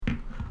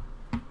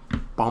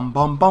Bum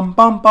bum bum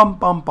bum bum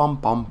bum bum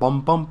bum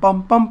bum bum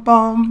bum bum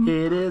bum.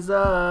 It is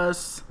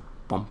us.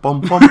 Bum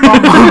bum bum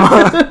bum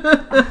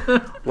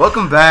bum.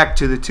 Welcome back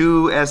to the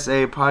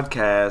 2SA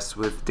podcast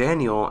with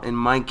Daniel and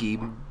Mikey.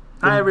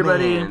 Hi,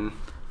 everybody. Man.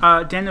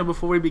 Daniel,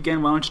 before we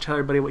begin, why don't you tell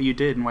everybody what you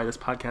did and why this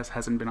podcast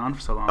hasn't been on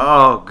for so long?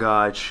 Oh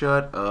God,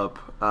 shut up.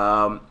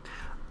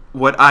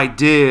 What I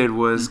did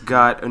was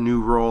got a new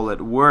role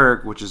at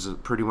work, which is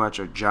pretty much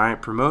a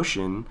giant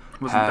promotion.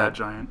 Wasn't that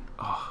giant?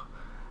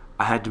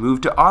 I had to move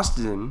to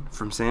Austin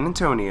from San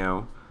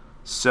Antonio,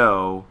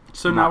 so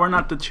now we're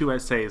not the two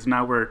SAs.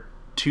 Now we're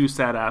two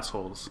sad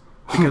assholes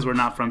because we're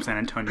not from San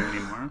Antonio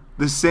anymore.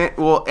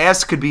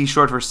 S could be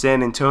short for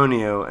San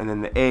Antonio, and then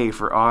the A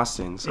for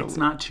Austin. So it's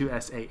not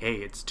 2SAA,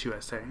 it's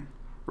 2SA.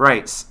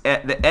 Right.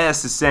 The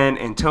S is San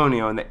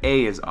Antonio, and the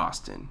A is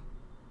Austin.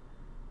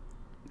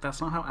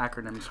 That's not how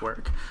acronyms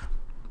work.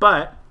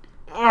 But,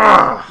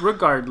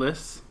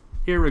 irregardless,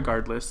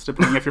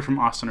 depending if you're from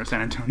Austin or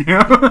San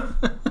Antonio.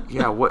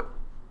 Yeah,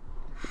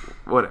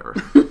 whatever.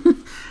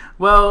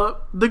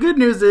 Well, the good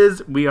news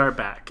is we are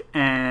back.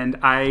 And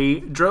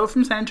I drove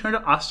from San Antonio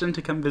to Austin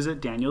to come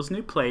visit Daniel's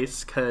new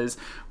place because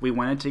we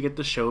wanted to get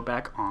the show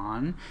back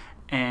on.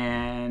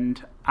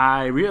 And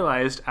I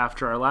realized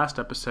after our last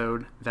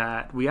episode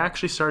that we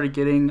actually started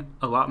getting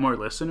a lot more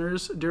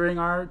listeners during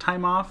our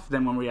time off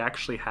than when we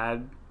actually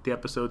had the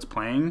episodes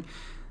playing.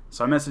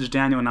 So I messaged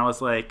Daniel and I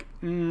was like,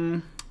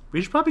 we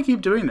should probably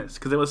keep doing this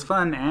because it was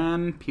fun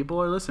and people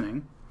are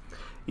listening.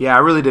 Yeah, I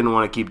really didn't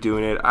want to keep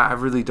doing it. I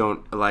really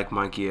don't like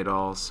Mikey at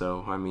all,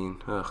 so, I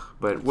mean,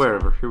 but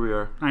wherever, here we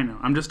are. I know,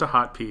 I'm just a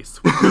hot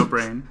piece with no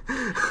brain.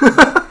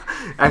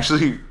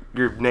 Actually,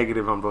 you're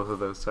negative on both of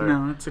those, sorry.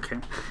 No, it's okay.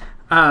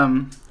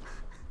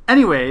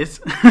 Anyways,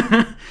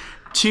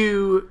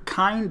 to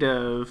kind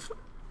of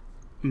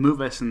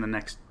move us in the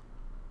next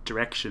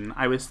direction,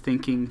 I was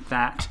thinking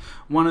that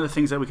one of the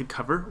things that we could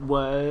cover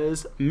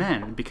was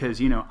men,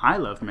 because, I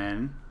love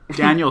men.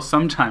 Daniel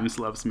sometimes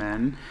loves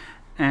men.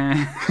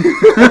 And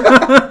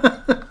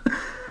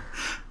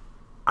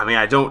I mean,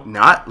 I don't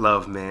not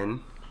love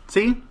men.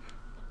 See?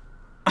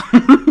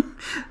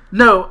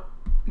 No,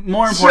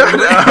 more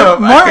importantly...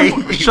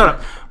 Shut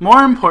up.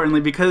 More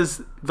importantly,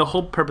 because the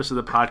whole purpose of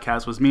the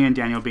podcast was me and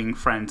Daniel being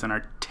friends and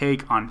our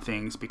take on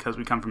things because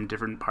we come from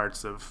different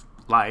parts of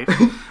life.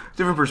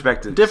 Different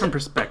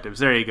perspectives.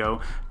 There you go.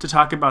 To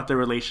talk about the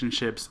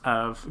relationships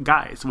of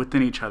guys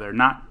within each other.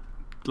 Not,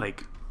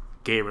 like,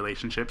 gay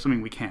relationships. I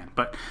mean, we can.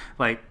 But,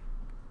 like,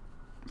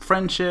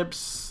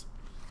 friendships,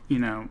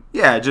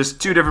 Yeah,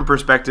 just two different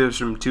perspectives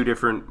from two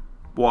different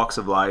walks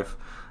of life.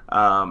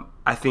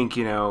 I think,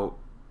 a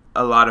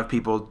lot of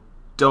people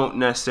don't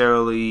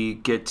necessarily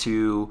get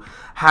to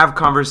have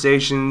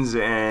conversations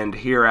and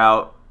hear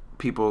out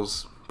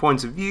people's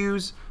points of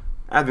views.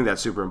 I think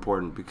that's super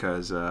important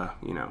because, the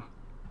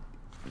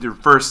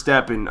first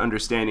step in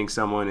understanding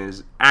someone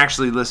is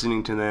actually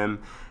listening to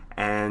them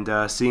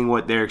and seeing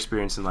what their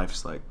experience in life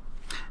is like.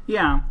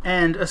 Yeah,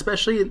 and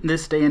especially in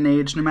this day and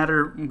age, no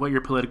matter what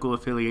your political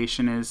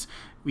affiliation is,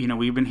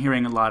 we've been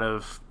hearing a lot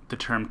of the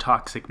term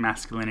toxic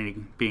masculinity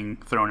being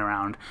thrown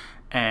around.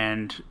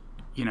 And,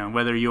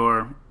 whether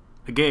you're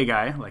a gay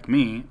guy like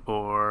me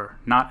or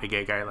not a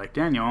gay guy like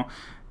Daniel,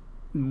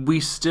 we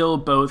still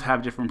both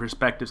have different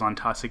perspectives on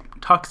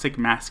toxic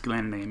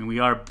masculinity. I mean, we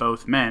are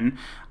both men.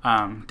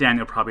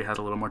 Daniel probably has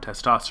a little more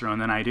testosterone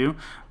than I do,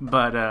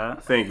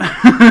 but thank you.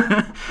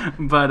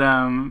 But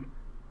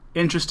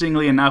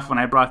interestingly enough, when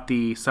I brought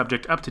the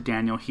subject up to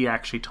Daniel, he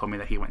actually told me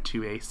that he went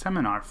to a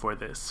seminar for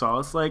this. So I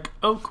was like,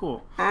 oh,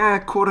 cool.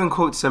 Quote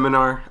unquote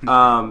seminar.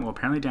 Well,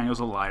 apparently Daniel's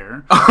a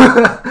liar.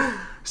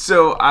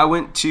 So I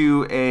went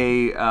to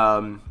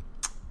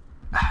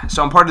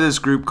so I'm part of this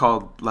group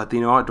called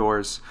Latino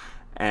Outdoors,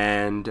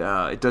 and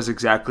it does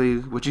exactly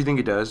what you think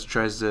it does. It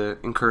tries to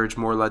encourage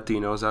more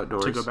Latinos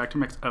outdoors. To go back to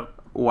Mexico. Oh.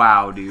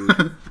 Wow, dude.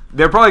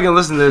 They're probably going to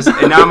listen to this,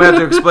 and now I'm going to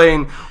have to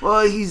explain,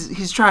 well,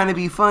 he's trying to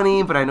be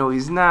funny, but I know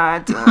he's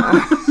not.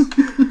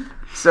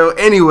 So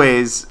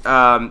anyways,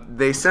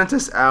 they sent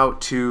us out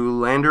to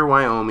Lander,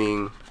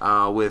 Wyoming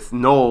with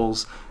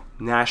Knowles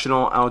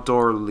National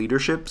Outdoor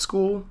Leadership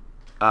School.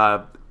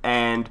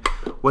 And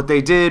what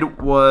they did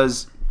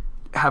was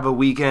have a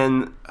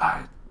weekend,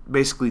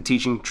 basically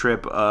teaching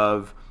trip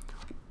of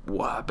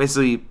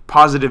basically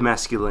positive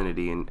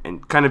masculinity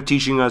and kind of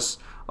teaching us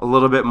a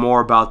little bit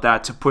more about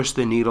that to push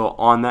the needle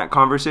on that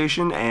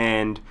conversation.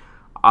 And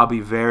I'll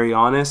be very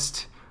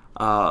honest,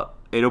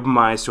 it opened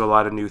my eyes to a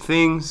lot of new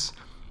things.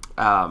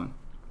 Kind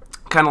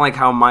of like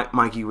how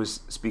Mikey was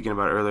speaking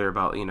about earlier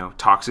about,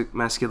 toxic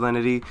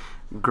masculinity.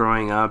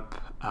 Growing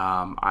up,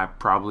 I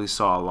probably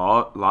saw a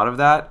lot of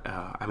that.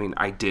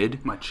 I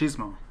did.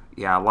 Machismo.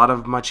 Yeah, a lot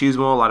of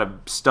machismo, a lot of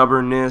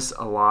stubbornness,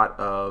 a lot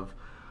of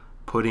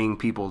putting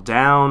people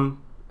down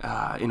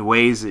in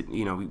ways that,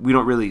 we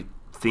don't really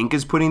think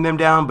is putting them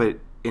down, but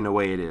in a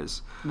way it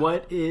is.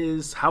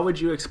 How would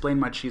you explain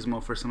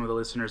machismo for some of the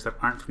listeners that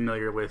aren't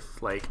familiar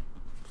with, like,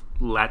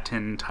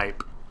 Latin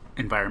type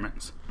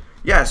environments?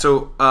 Yeah,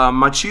 so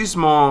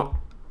machismo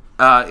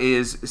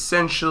is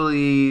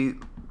essentially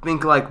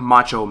think like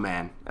macho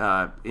man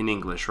in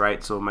English,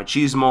 right? So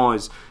machismo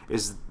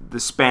is the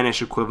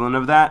Spanish equivalent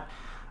of that.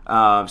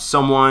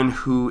 Someone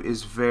who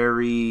is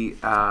very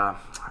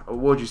what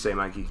would you say,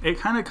 Mikey? It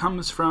kind of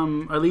comes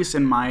from, at least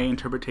in my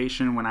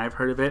interpretation when I've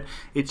heard of it,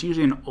 it's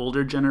usually an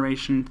older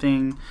generation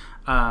thing.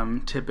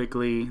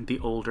 Typically, the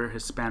older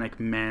Hispanic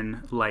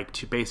men like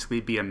to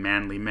basically be a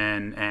manly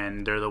man,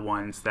 and they're the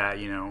ones that,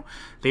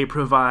 they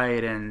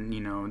provide,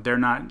 and, they're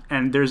not.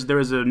 And there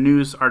was a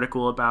news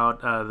article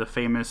about the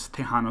famous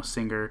Tejano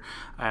singer.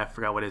 I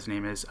forgot what his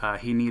name is.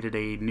 He needed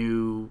a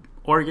new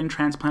organ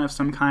transplant of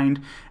some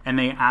kind, and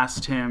they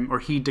asked him, or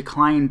he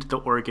declined the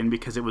organ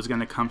because it was going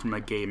to come from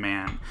a gay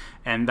man.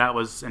 And that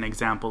was an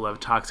example of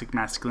toxic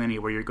masculinity,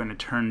 where you're going to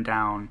turn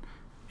down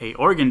a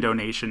organ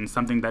donation,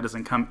 something that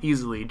doesn't come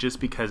easily,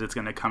 just because it's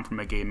going to come from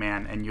a gay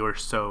man, and you're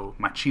so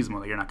machismo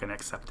that you're not going to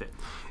accept it.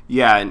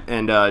 Yeah,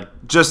 and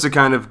just to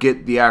kind of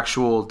get the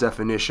actual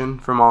definition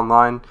from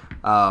online,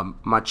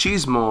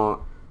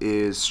 machismo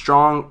is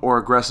strong or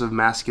aggressive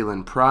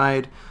masculine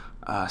pride.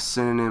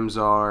 Synonyms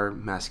are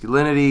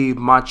masculinity,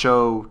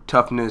 macho,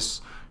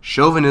 toughness,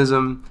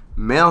 chauvinism,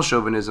 male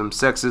chauvinism,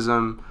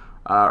 sexism,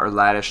 or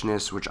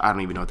laddishness, which I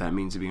don't even know what that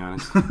means, to be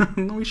honest.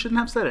 We shouldn't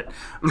have said it.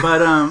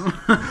 But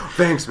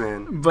thanks,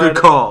 man. Good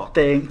call.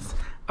 Thanks.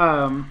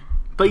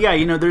 But yeah,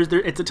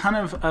 it's a ton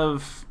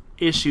of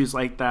issues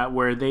like that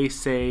where they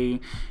say,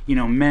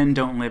 men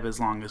don't live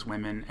as long as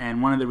women.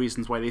 And one of the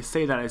reasons why they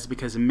say that is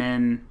because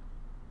men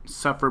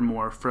suffer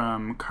more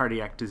from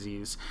cardiac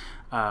disease,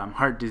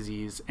 heart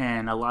disease,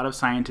 and a lot of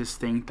scientists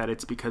think that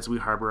it's because we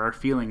harbor our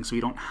feelings.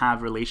 We don't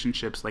have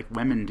relationships like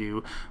women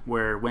do,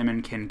 where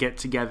women can get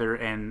together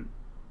and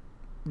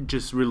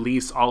just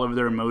release all of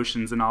their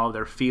emotions and all of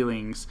their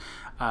feelings.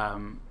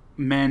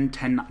 Men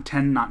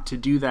tend not to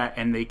do that,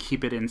 and they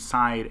keep it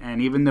inside. And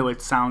even though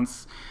it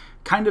sounds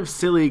kind of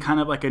silly,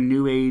 kind of like a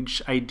new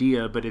age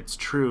idea, but it's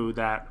true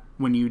that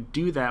when you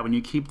do that, when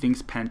you keep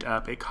things pent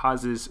up, it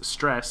causes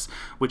stress,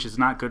 which is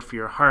not good for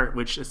your heart,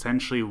 which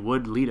essentially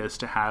would lead us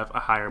to have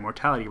a higher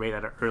mortality rate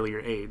at an earlier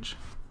age.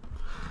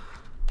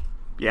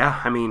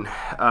 Yeah, I mean,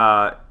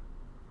 I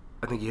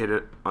think you hit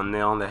it on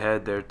nail on the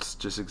head there. It's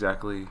just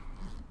exactly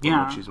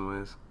what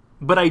machismo is.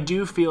 But I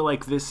do feel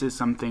like this is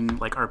something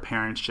like our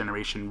parents'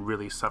 generation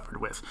really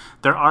suffered with.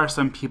 There are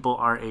some people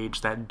our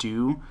age that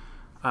do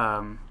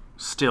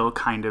still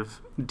kind of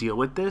deal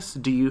with this.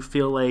 Do you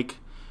feel like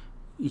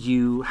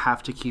you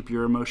have to keep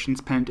your emotions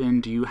pent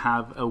in? Do you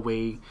have a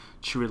way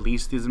to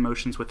release these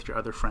emotions with your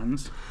other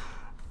friends?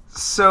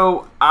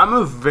 So I'm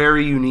a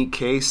very unique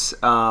case.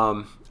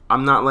 I'm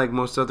not like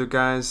most other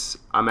guys.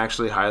 I'm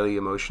actually highly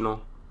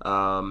emotional.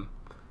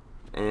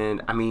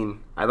 And I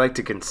mean, I like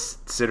to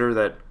consider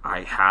that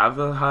I have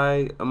a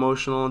high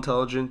emotional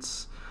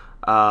intelligence.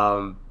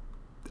 But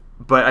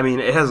I mean,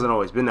 it hasn't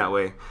always been that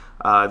way.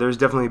 There's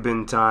definitely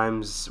been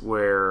times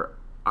where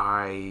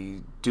I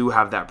do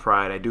have that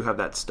pride. I do have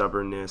that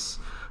stubbornness.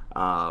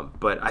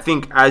 But I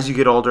think as you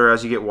get older,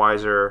 as you get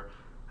wiser,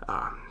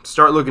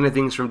 start looking at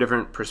things from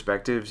different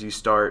perspectives. You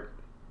start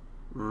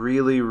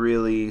really,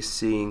 really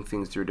seeing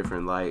things through a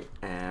different light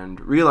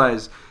and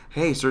realize,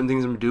 hey, certain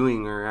things I'm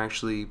doing are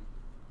actually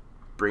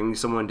bringing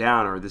someone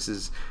down, or this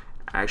is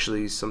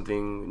actually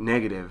something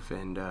negative.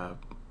 And,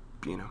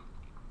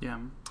 Yeah.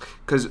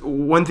 Because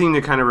one thing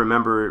to kind of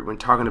remember when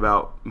talking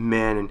about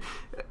men, and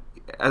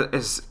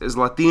as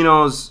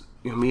Latinos,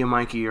 me and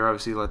Mikey are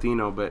obviously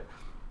Latino, but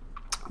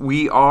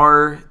we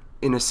are,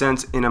 in a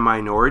sense, in a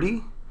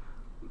minority,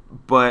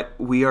 but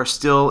we are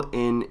still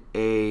in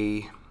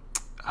a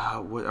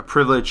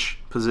privileged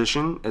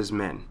position as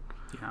men.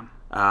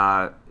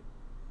 Yeah.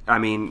 I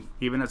mean,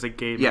 even as a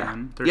gay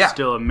man, there's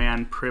still a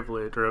man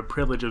privilege, or a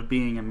privilege of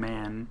being a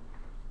man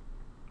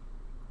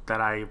that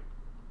I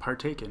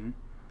partake in.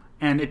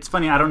 And it's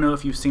funny, I don't know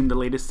if you've seen the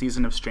latest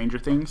season of Stranger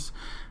Things.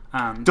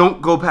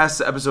 Don't go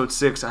past episode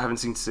 6. I haven't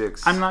seen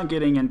 6. I'm not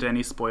getting into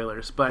any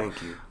spoilers, but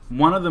thank you.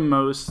 One of the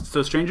most...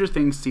 So Stranger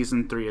Things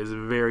season 3 is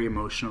very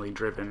emotionally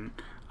driven.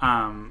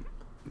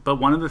 But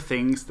one of the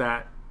things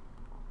that,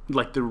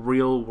 like the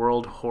real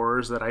world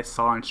horrors that I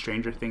saw in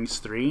Stranger Things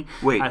 3...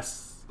 Wait,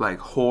 like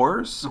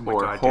horrors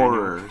or God,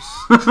 horrors?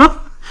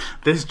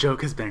 This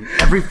joke has been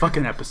every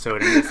fucking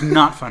episode, and it's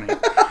not funny.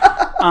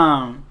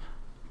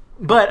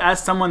 But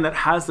as someone that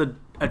has a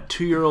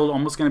 2-year-old,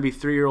 almost going to be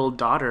 3-year-old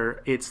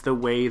daughter, it's the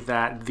way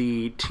that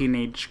the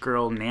teenage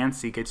girl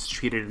Nancy gets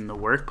treated in the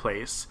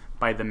workplace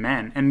by the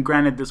men. And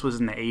granted, this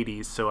was in the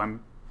 80s, so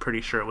I'm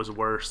pretty sure it was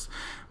worse.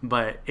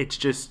 But it's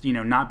just,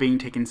 not being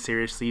taken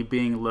seriously,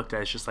 being looked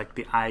at as just like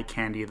the eye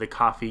candy, the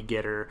coffee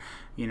getter.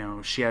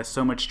 She has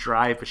so much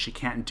drive, but she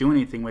can't do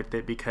anything with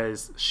it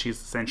because she's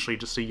essentially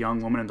just a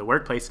young woman in the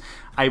workplace.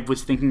 I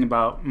was thinking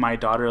about my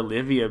daughter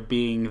Olivia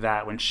being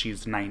that when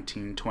she's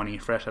 19, 20,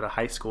 fresh out of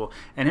high school,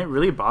 and it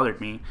really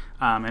bothered me,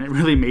 and it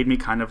really made me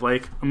kind of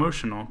like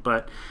emotional.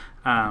 But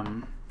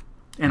and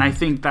I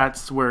think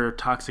that's where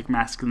toxic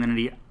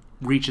masculinity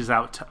reaches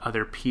out to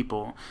other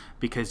people,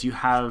 because you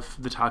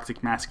have the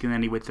toxic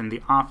masculinity within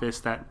the office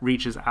that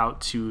reaches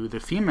out to the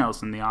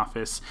females in the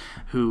office,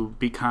 who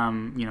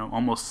become,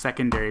 almost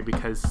secondary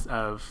because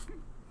of,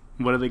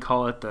 what do they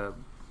call it? I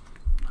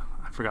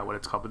forgot what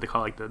it's called, but they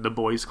call it like the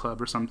boys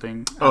club or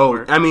something.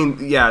 Oh, I mean,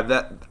 yeah,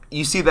 that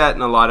you see that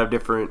in a lot of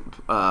different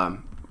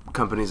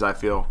companies, I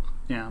feel.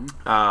 Yeah.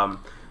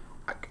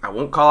 I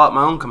won't call out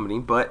my own company,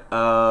 but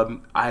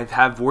I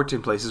have worked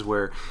in places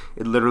where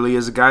it literally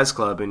is a guys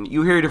club, and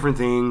you hear different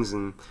things,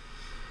 and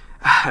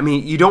I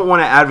mean, you don't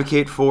want to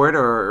advocate for it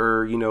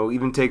or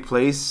even take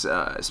place,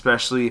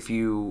 especially if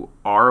you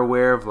are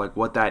aware of like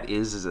what that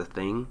is as a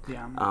thing.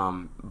 Yeah.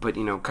 But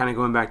kind of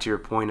going back to your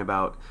point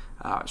about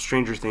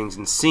Stranger Things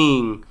and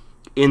seeing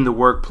in the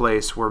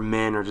workplace where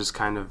men are just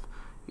kind of,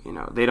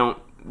 they don't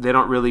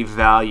really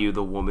value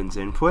the woman's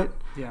input.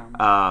 Yeah.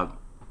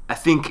 I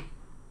think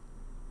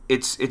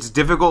it's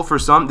difficult for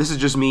some. This is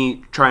just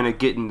me trying to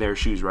get in their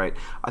shoes, right?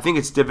 I think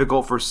it's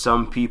difficult for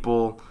some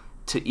people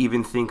to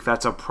even think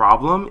that's a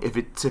problem if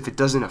it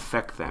doesn't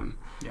affect them.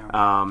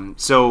 Yeah.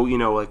 So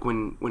like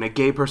when a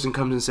gay person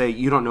comes and say,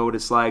 you don't know what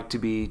it's like to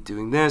be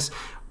doing this.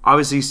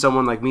 Obviously,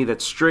 someone like me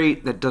that's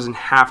straight, that doesn't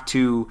have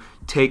to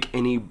take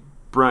any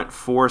brunt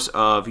force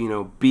of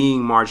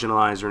being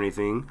marginalized or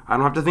anything. I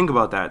don't have to think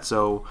about that.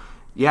 So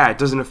yeah, it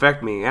doesn't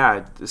affect me.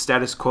 Yeah, the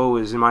status quo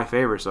is in my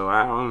favor. So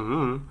I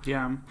don't.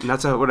 Yeah. And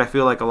that's what I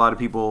feel like a lot of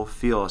people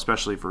feel,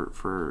 especially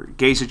for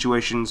gay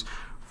situations,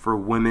 for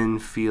women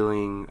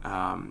feeling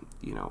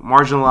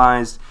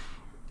marginalized.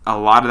 A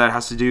lot of that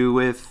has to do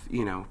with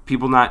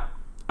people not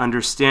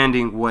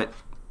understanding what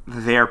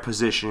their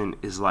position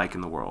is like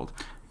in the world.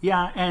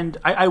 Yeah, and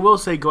I will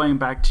say, going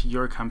back to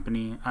your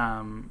company,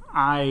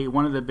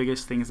 one of the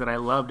biggest things that I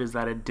loved is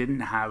that it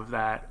didn't have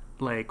that,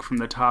 like, from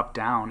the top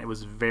down. It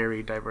was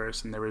very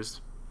diverse, and there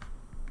was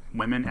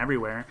women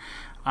everywhere.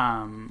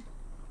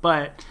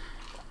 But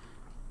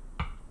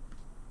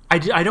I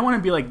don't want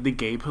to be like the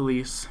gay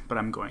police, but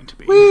I'm going to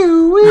be.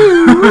 Woo,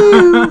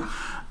 woo,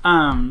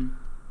 woo.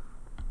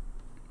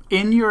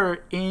 In your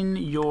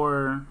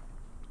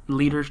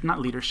not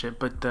leadership,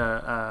 but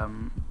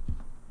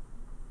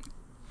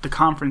the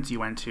conference you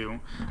went to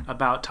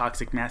about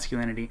toxic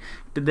masculinity,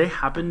 did they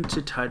happen to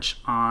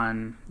touch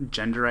on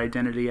gender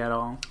identity at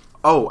all?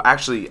 Oh,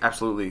 actually,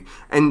 absolutely.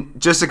 And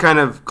just to kind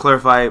of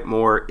clarify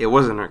more, it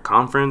wasn't a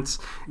conference.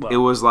 Well, it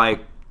was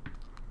like,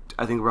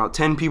 I think about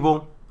 10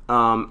 people,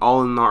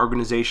 all in our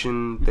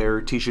organization. They're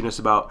teaching us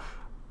about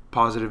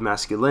positive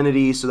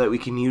masculinity so that we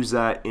can use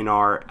that in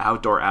our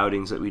outdoor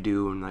outings that we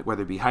do, and like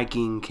whether it be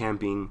hiking,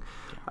 camping.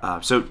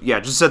 So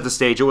yeah, just set the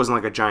stage. It wasn't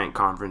like a giant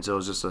conference. It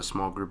was just a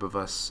small group of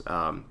us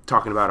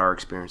talking about our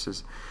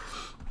experiences.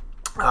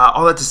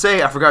 All that to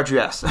say, I forgot you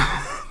asked.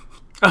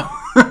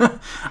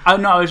 Oh,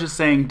 no, I was just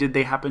saying, did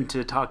they happen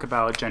to talk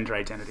about gender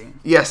identity?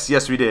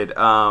 Yes, we did.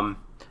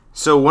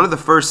 So one of the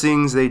first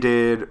things they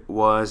did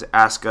was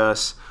ask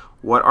us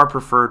what our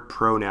preferred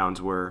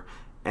pronouns were.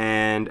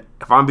 And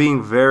if I'm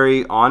being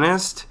very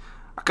honest,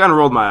 I kind of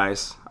rolled my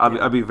eyes. I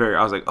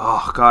was like,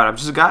 oh, God, I'm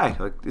just a guy.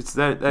 Like, it's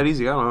that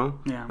easy. I don't know.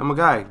 Yeah. I'm a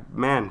guy.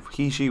 Man,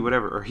 he, she,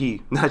 whatever. Or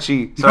he, not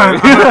she. Sorry.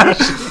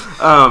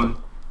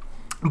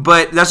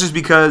 But that's just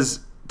because,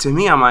 to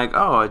me, I'm like,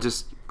 oh,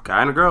 just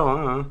guy and a girl. I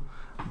don't know.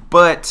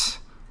 But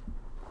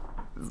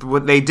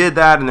what they did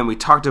that, and then we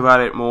talked about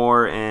it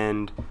more,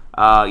 and,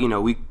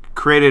 we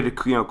created,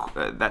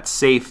 that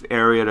safe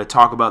area to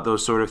talk about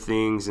those sort of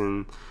things,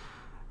 and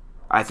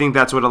I think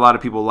that's what a lot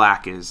of people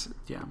lack is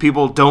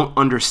people don't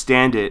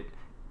understand it,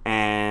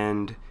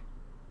 and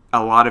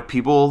a lot of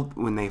people,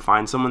 when they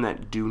find someone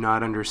that do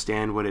not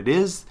understand what it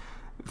is,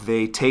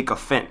 they take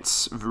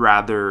offense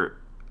rather,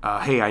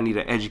 hey, I need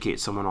to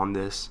educate someone on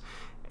this.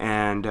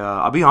 And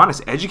I'll be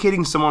honest,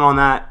 educating someone on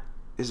that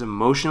is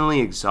emotionally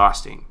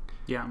exhausting.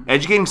 Yeah.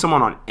 Educating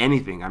someone on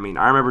anything. I mean,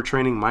 I remember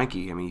training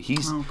Mikey. I mean,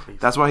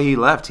 that's why he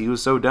left. He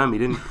was so dumb. He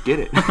didn't get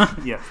it.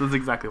 Yes, that's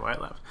exactly why I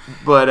left.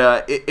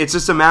 But it's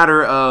just a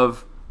matter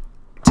of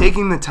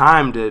taking the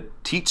time to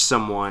teach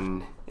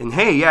someone. And,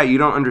 hey, yeah, you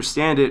don't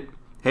understand it.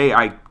 Hey,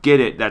 I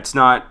get it. That's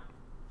not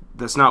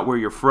where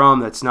you're from.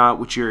 That's not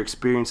what your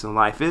experience in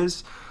life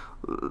is.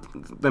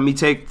 Let me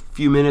take a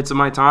few minutes of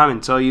my time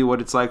and tell you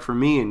what it's like for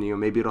me, and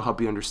maybe it'll help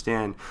you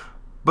understand.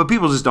 But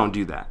people just don't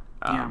do that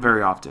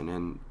very often,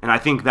 and I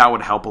think that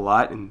would help a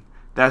lot. And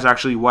that's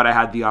actually what I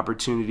had the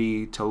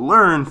opportunity to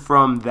learn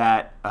from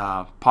that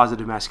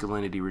positive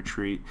masculinity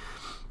retreat.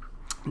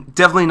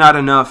 Definitely not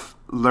enough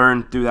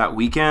learned through that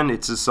weekend.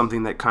 It's just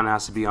something that kind of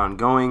has to be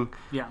ongoing.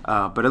 Yeah.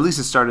 But at least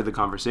it started the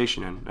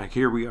conversation, and like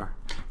here we are.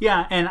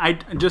 Yeah, and I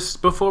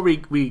just before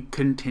we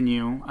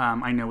continue,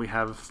 I know we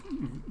have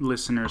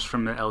listeners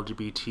from the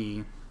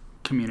LGBT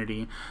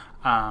community.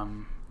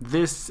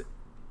 This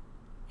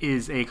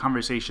is a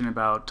conversation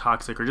about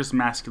toxic or just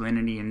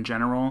masculinity in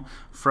general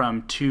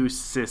from two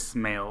cis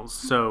males.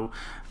 So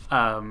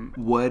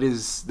what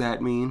does that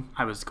mean?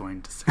 I was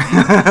going to say.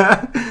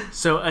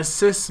 So a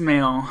cis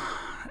male,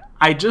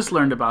 I just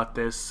learned about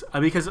this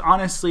because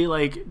honestly,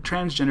 like,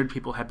 transgendered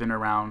people have been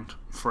around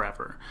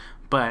forever.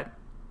 But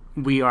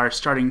we are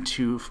starting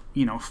to,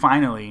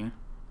 finally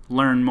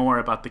learn more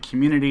about the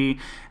community,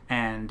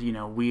 and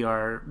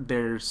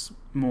there's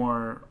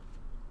more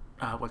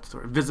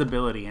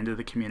visibility into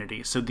the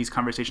community. So these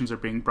conversations are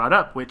being brought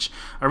up, which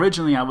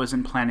originally I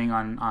wasn't planning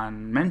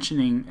on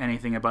mentioning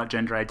anything about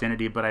gender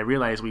identity, but I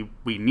realize we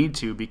need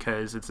to,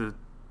 because it's a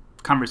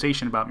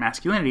conversation about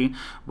masculinity,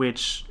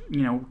 which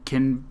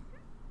can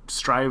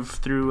strive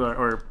through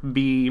or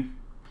be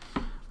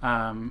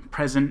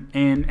present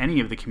in any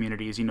of the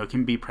communities. It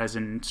can be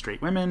present in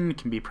straight women, it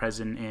can be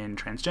present in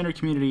transgender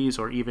communities,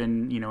 or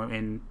even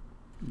in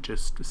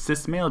just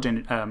cis male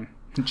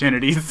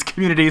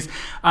communities.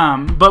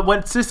 But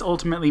what cis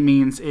ultimately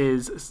means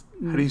is,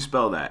 how do you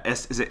spell that?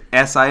 Is it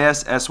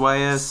SIS,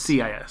 SYS?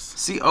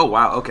 CIS. Oh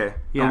wow, okay.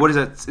 Yeah. What is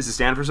that? Does it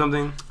stand for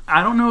something?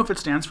 I don't know if it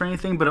stands for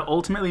anything, but it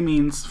ultimately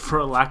means, for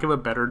a lack of a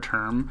better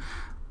term,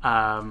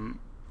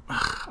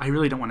 I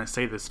really don't want to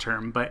say this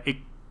term, but it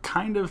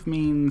kind of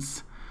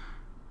means,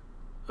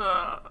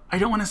 I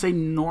don't want to say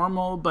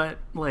normal, but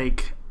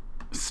like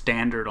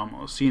standard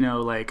almost.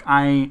 Like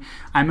I'm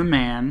a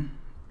man.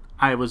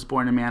 I was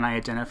born a man. I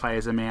identify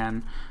as a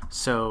man.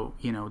 So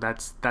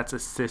that's a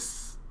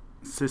cis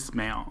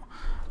male.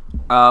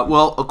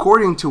 Well,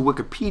 according to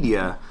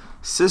Wikipedia,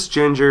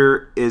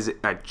 cisgender is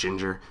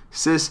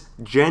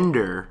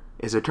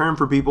a term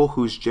for people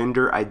whose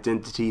gender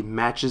identity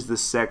matches the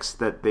sex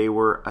that they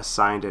were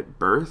assigned at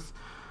birth.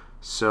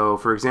 So,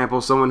 for example,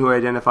 someone who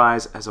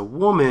identifies as a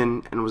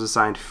woman and was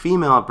assigned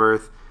female at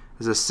birth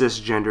is a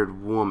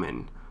cisgendered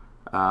woman.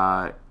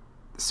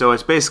 So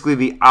it's basically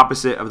the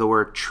opposite of the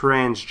word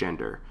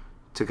transgender,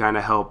 to kind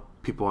of help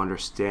people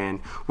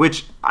understand,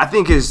 which I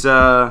think is...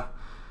 So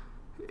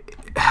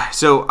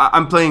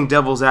I'm playing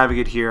devil's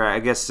advocate here. I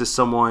guess to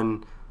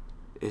someone,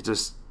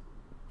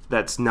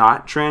 that's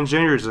not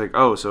transgender. It's like,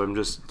 oh, so I'm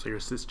just... So you're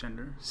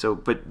cisgender. So,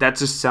 but that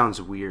just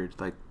sounds weird.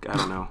 Like, I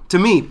don't know. To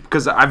me,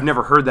 because I've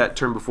never heard that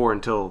term before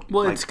until...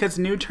 Well, it's because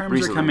new terms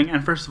recently are coming.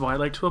 And first of all, I'd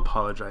like to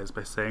apologize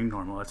by saying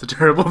normal. That's a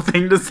terrible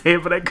thing to say,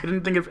 but I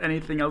couldn't think of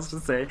anything else to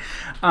say.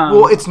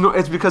 Well,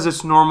 it's because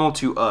it's normal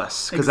to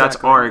us. Because that's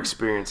our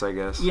experience, I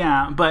guess.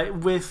 Yeah, but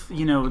with,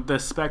 the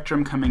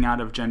spectrum coming out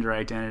of gender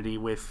identity,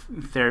 with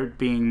there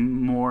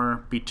being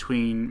more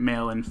between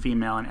male and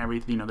female and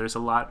everything, there's a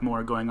lot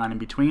more going on in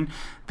between.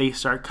 They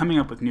start coming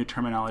up with new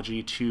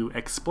terminology to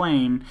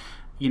explain,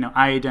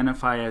 I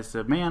identify as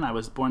a man, I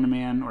was born a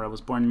man, or I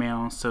was born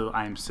male, so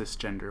I am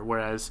cisgender.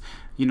 Whereas,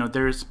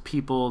 there's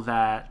people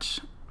that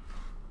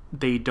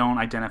they don't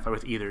identify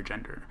with either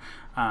gender.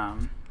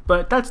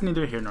 But that's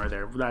neither here nor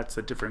there. That's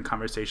a different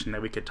conversation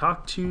that we could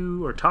talk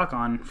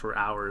on for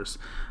hours.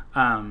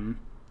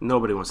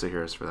 Nobody wants to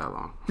hear us for that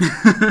long.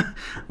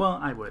 Well,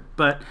 I would.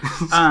 But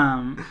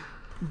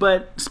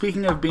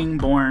speaking of being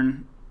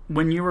born,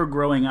 when you were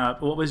growing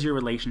up, what was your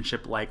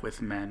relationship like with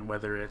men?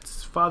 Whether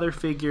it's father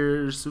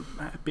figures,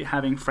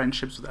 having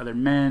friendships with other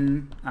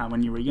men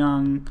when you were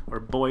young, or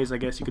boys, I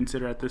guess you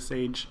consider at this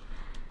age.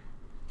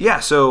 Yeah,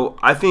 so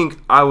I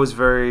think I was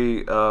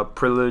very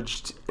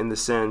privileged in the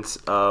sense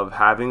of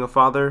having a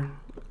father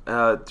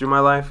through my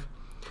life.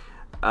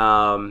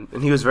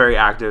 And he was very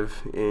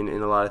active in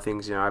a lot of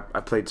things. I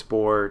played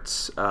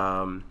sports,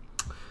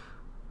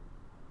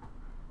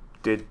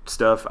 did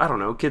stuff, I don't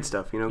know, kid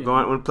stuff, go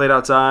out and played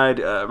outside.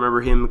 I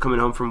remember him coming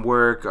home from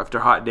work after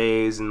hot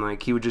days, and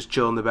like he would just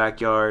chill in the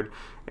backyard,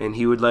 and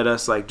he would let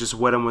us like just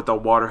wet him with a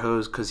water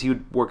hose because he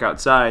would work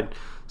outside.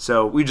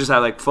 So we just had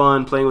like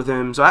fun playing with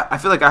him. So I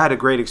feel like I had a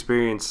great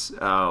experience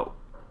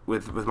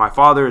with my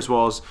father, as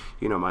well as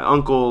my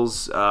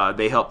uncles.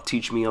 They helped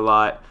teach me a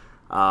lot.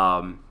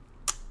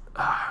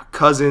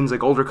 Cousins,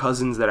 like older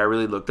cousins that I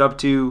really looked up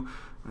to,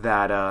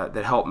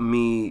 that helped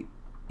me,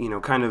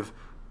 kind of,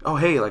 oh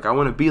hey, like I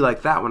want to be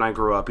like that when I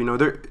grow up.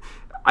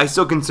 I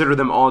still consider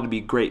them all to be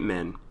great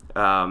men.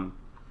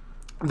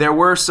 There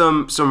were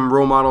some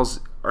role models,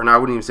 or no, I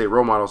wouldn't even say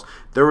role models.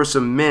 There were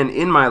some men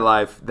in my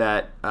life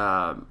that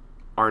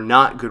are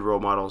not good role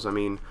models. I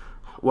mean,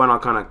 one I'll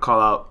kind of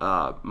call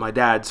out my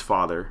dad's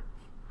father,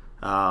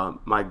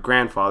 my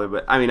grandfather.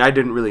 But I mean, I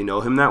didn't really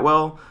know him that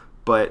well.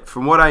 But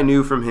from what I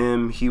knew from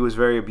him, he was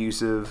very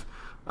abusive,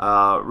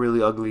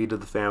 really ugly to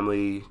the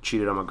family,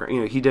 cheated on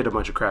my he did a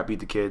bunch of crap,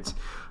 beat the kids.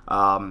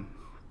 And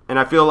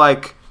I feel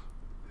like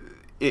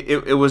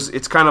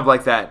it's kind of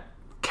like that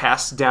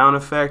cast down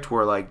effect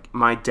where like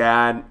my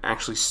dad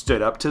actually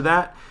stood up to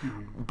that.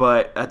 Mm-hmm.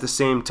 But at the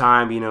same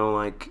time,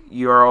 like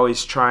you're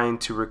always trying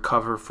to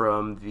recover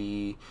from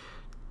the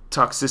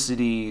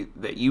toxicity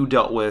that you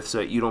dealt with so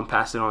that you don't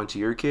pass it on to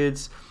your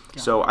kids.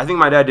 Yeah. So I think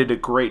my dad did a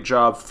great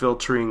job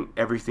filtering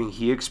everything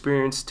he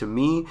experienced to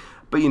me.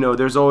 But,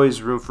 there's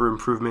always room for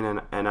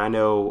improvement. And I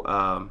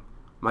know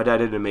my dad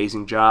did an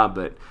amazing job.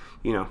 But,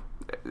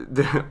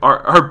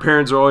 our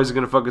parents are always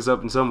going to fuck us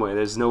up in some way.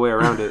 There's no way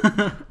around it.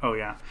 Oh,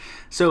 yeah.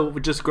 So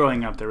just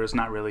growing up, there was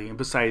not really,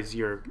 besides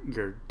your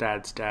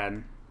dad's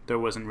dad, there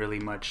wasn't really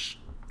much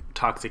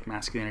toxic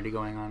masculinity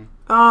going on.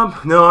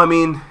 No, I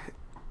mean,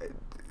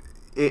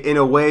 in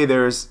a way,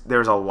 there's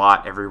a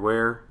lot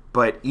everywhere.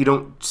 but you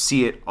don't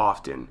see it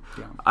often.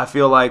 Yeah. I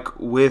feel like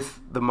with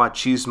the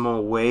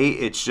machismo way,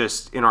 it's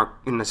just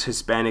in this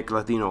Hispanic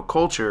Latino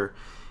culture,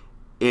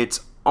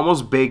 it's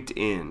almost baked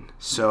in.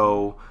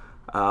 So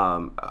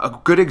a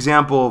good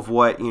example of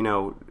what,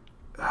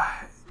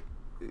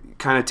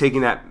 kind of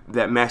taking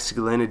that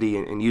masculinity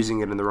and using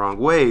it in the wrong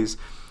ways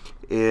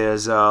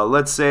is,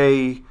 let's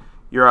say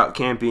you're out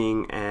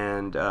camping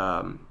and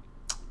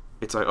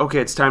it's like, okay,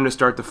 it's time to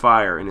start the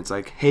fire. And it's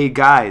like, hey,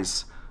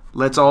 guys,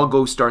 let's all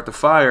go start the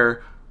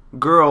fire.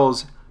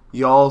 Girls,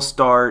 y'all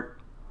start,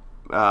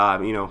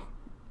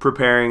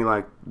 preparing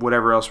like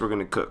whatever else we're going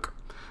to cook.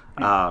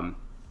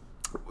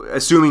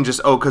 Assuming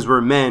just, because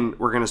we're men,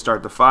 we're going to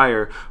start the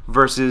fire,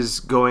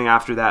 versus going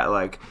after that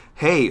like,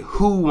 hey,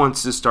 who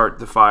wants to start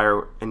the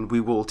fire and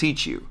we will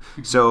teach you.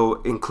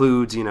 So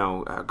includes,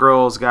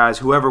 girls, guys,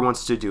 whoever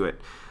wants to do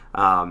it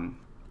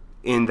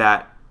in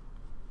that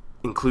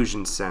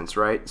inclusion sense,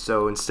 right?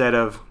 So instead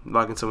of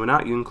locking someone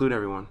out, you include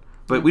everyone.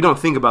 But we don't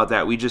think about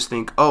that. We just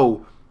think,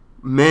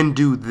 men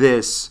do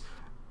this.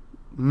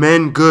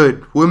 Men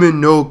good.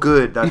 Women no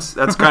good. That's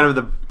kind of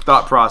the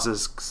thought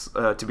process,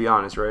 to be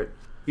honest, right?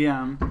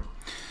 Yeah.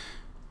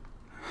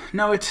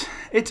 No,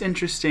 it's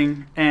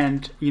interesting.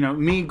 And,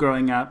 me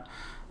growing up.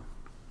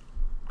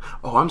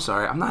 Oh, I'm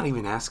sorry. I'm not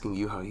even asking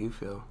you how you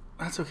feel.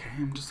 That's okay.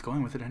 I'm just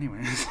going with it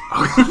anyways.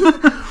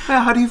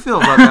 Yeah, how do you feel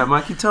about that,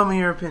 Mikey? Tell me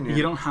your opinion.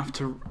 You don't have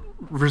to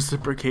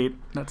reciprocate.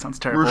 That sounds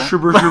terrible.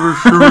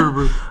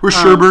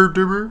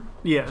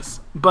 Yes.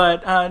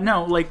 But,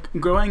 no, like,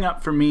 growing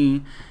up for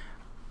me,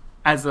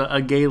 as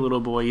a gay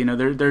little boy,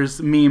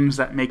 there's memes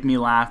that make me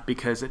laugh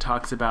because it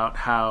talks about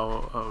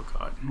how, oh,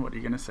 God, what are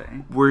you going to say?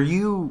 Were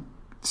you...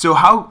 So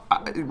how...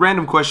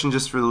 random question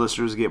just for the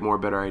listeners to get more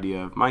better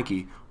idea of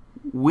Mikey.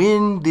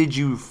 When did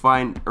you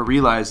find or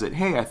realize that,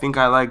 hey, I think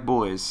I like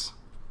boys?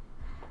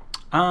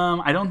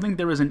 I don't think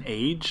there was an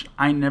age.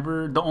 I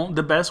never...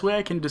 The best way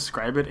I can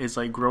describe it is,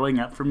 like, growing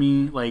up for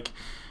me, like...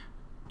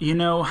 You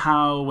know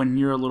how when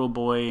you're a little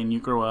boy and you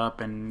grow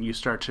up and you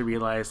start to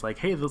realize, like,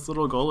 hey, this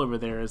little girl over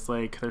there is,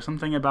 like, there's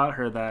something about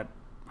her that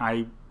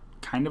I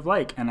kind of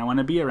like, and I want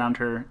to be around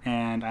her,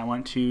 and I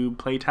want to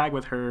play tag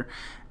with her,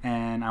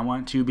 and I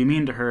want to be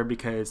mean to her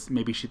because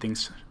maybe she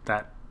thinks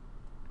that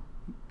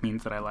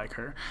means that I like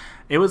her.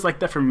 It was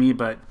like that for me,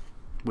 but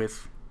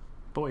with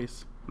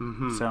boys.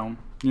 Mm-hmm. So,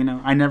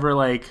 I never,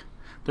 like,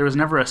 there was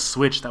never a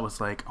switch that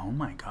was like, oh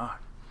my God.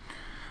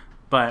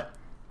 But,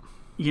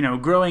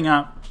 growing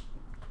up,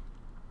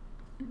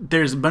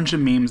 there's a bunch of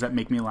memes that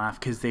make me laugh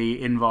because they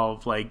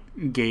involve like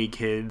gay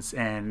kids,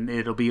 and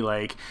it'll be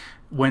like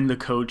when the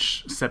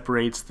coach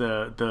separates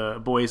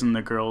the boys and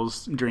the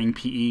girls during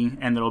PE,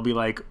 and there'll be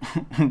like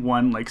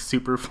one like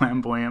super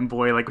flamboyant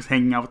boy like was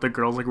hanging out with the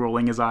girls, like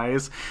rolling his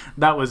eyes.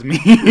 That was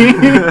me.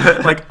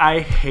 Like,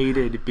 I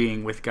hated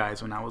being with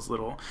guys when I was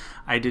little.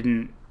 I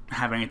didn't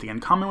have anything in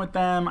common with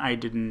them. I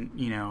didn't,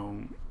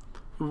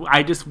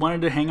 I just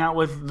wanted to hang out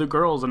with the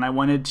girls, and I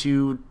wanted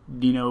to,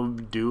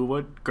 do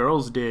what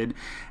girls did.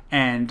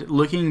 And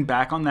looking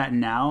back on that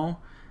now,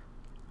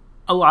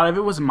 a lot of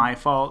it was my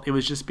fault. It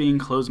was just being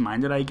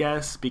closed-minded, I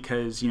guess,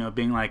 because,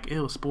 being like,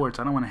 ew, sports,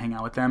 I don't want to hang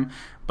out with them.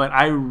 But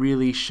I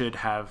really should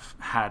have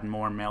had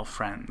more male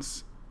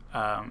friends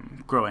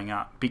growing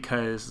up,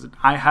 because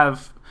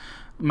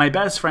my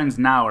best friends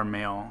now are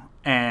male,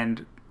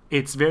 and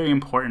it's very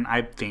important,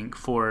 I think,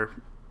 for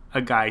a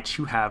guy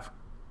to have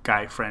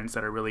guy friends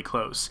that are really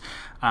close,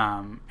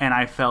 and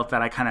I felt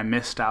that I kind of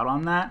missed out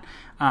on that.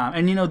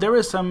 And there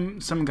was some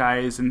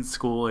guys in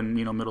school and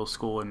middle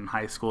school and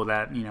high school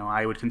that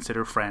I would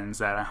consider friends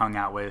that I hung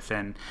out with,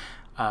 and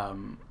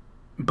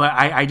but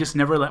I just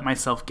never let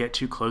myself get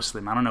too close to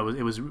them. I don't know,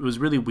 it was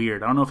really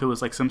weird. I don't know if it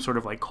was like some sort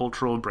of like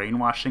cultural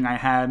brainwashing I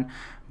had,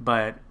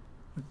 but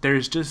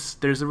there's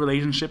a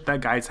relationship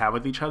that guys have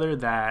with each other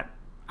that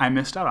I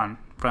missed out on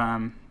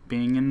from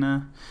being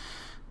in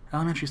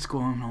elementary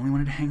school and only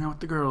wanted to hang out with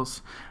the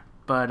girls.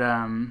 But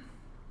yeah,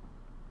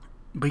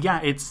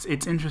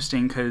 it's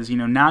interesting because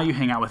now you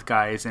hang out with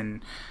guys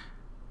and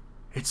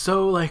it's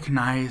so like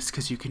nice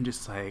because you can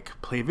just like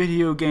play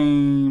video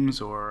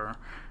games or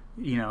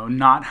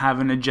not have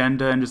an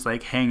agenda and just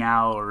like hang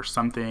out or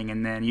something,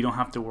 and then you don't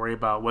have to worry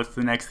about what's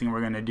the next thing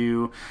we're gonna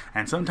do.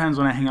 And sometimes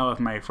when I hang out with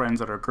my friends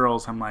that are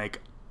girls, I'm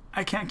like,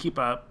 I can't keep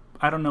up.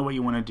 I don't know what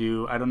you want to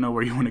do. I don't know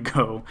where you want to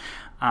go.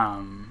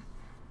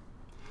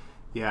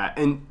 Yeah,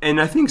 and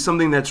I think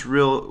something that's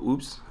real...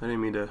 Oops, I didn't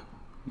mean to...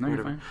 No,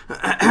 you're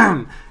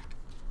fine.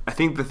 I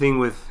think the thing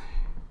with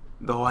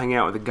the whole hanging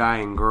out with a guy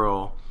and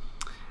girl,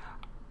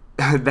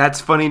 that's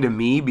funny to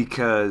me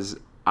because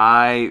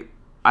I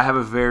have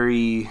a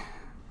very...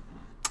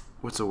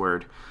 What's the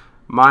word?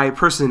 My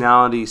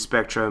personality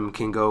spectrum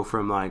can go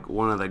from like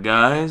one of the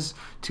guys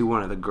to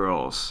one of the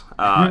girls.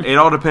 It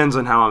all depends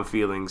on how I'm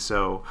feeling.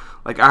 So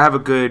like I have a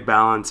good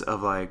balance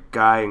of like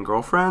guy and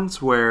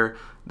girlfriends where...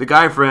 The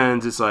guy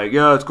friends, it's like,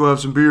 yeah, let's go have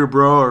some beer,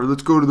 bro, or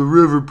let's go to the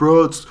river,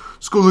 bro,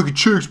 let's go look at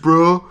chicks,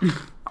 bro.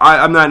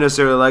 I'm not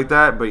necessarily like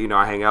that, but,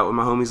 I hang out with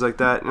my homies like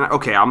that. And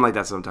okay, I'm like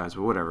that sometimes,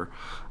 but whatever.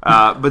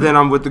 But then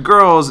I'm with the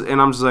girls,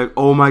 and I'm just like,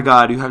 oh, my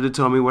God, you have to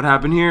tell me what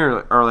happened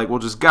here. Or, like, we'll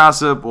just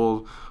gossip,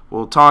 we'll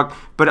talk.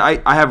 But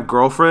I have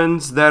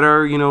girlfriends that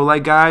are,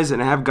 like guys,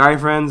 and I have guy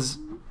friends.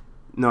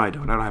 No, I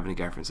don't. I don't have any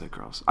guy friends like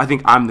girls. I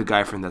think I'm the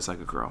guy friend that's like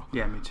a girl.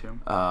 Yeah, me too.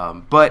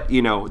 But,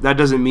 that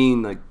doesn't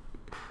mean, like,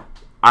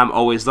 I'm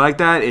always like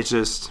that. It's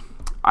just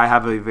I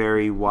have a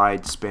very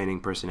wide-spanning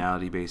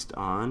personality based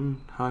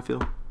on how I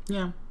feel.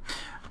 Yeah.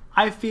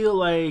 I feel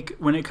like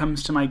when it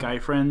comes to my guy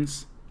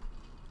friends,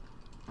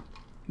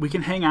 we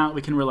can hang out,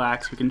 we can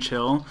relax, we can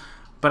chill.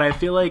 But I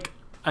feel like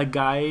a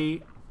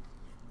guy,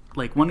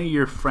 like one of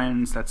your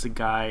friends that's a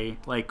guy,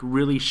 like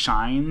really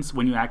shines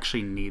when you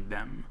actually need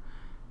them.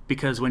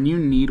 Because when you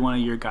need one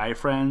of your guy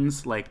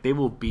friends, like they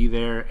will be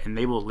there and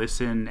they will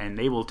listen and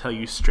they will tell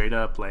you straight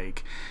up,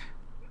 like,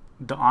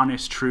 the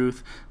honest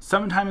truth.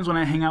 Sometimes when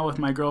I hang out with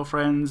my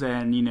girlfriends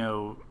and,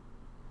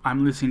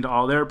 I'm listening to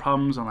all their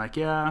problems, I'm like,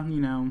 yeah,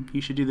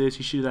 you should do this,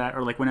 you should do that.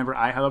 Or like whenever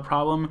I have a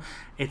problem,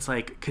 it's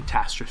like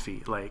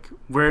catastrophe. Like,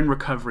 we're in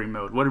recovery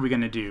mode. What are we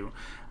going to do?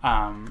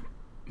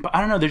 But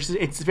I don't know.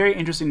 It's very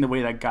interesting the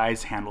way that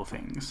guys handle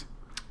things.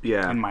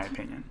 Yeah, in my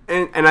opinion.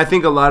 And I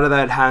think a lot of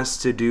that has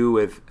to do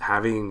with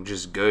having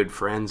just good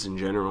friends in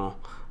general.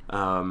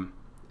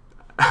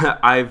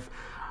 I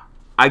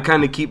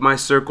kind of keep my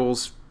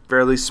circles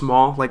fairly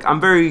small. Like,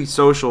 I'm very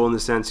social in the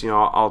sense,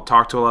 I'll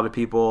talk to a lot of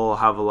people, I'll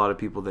have a lot of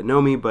people that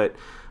know me, but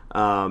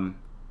I'm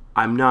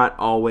not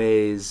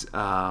always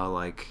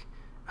like,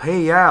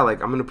 hey, yeah,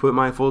 like I'm gonna put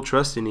my full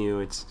trust in you.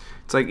 It's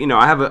like,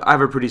 I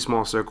have a pretty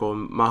small circle.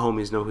 My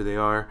homies know who they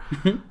are.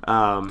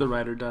 The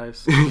ride or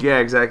dies. Yeah,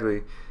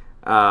 exactly.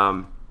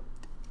 I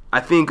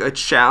think a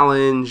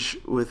challenge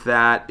with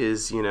that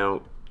is,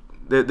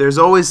 there's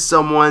always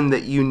someone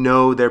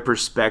that their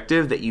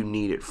perspective that you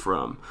need it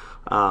from.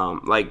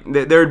 Like,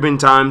 there had been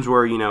times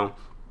where,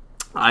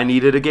 I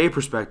needed a gay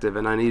perspective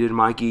and I needed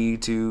Mikey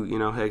to,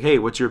 like, hey,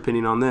 what's your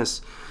opinion on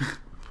this?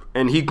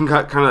 And he can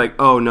kind of like,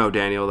 oh, no,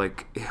 Daniel,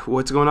 like,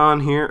 what's going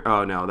on here?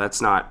 Oh, no,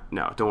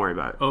 don't worry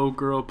about it. Oh,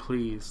 girl,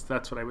 please.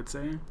 That's what I would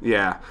say.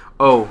 Yeah.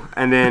 Oh,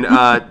 and then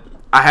I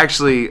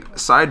actually,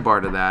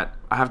 sidebar to that,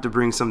 I have to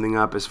bring something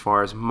up as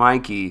far as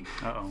Mikey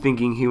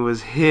thinking he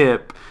was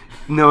hip,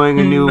 knowing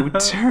a new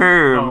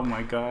term. Oh,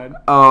 my God.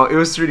 Oh, it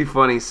was pretty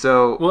funny.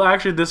 So, well,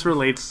 actually, this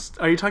relates.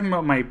 Are you talking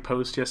about my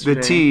post yesterday?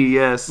 The T,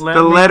 yes.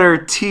 Letter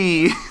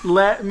T.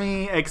 Let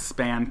me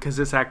expand, because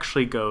this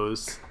actually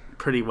goes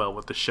pretty well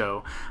with the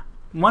show.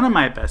 One of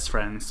my best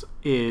friends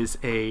is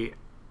a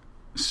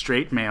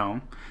straight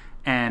male,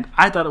 and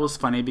I thought it was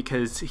funny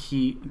because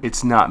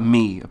It's not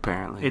me,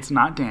 apparently. It's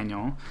not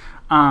Daniel.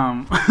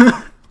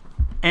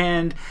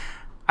 And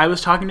I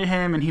was talking to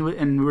him, and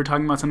we were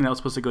talking about something that was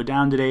supposed to go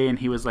down today, and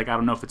he was like, I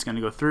don't know if it's going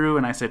to go through,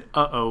 and I said,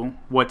 uh-oh,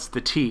 what's the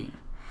T?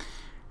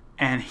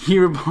 And he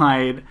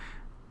replied,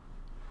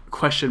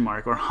 question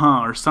mark, or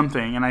huh, or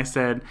something, and I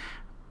said,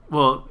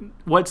 well,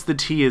 what's the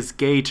T is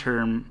gay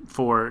term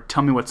for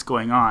tell me what's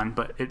going on,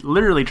 but it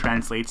literally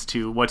translates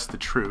to what's the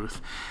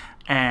truth.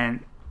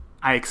 And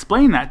I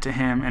explained that to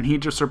him, and he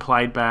just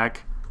replied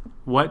back,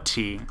 what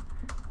T?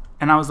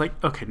 And I was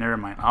like, okay, never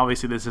mind.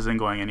 Obviously, this isn't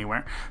going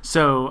anywhere.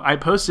 So I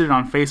posted it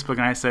on Facebook,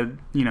 and I said,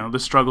 the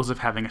struggles of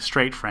having a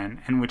straight friend,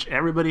 in which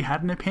everybody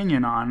had an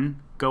opinion on.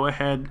 Go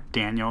ahead,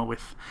 Daniel,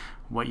 with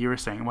what you were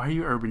saying. Why are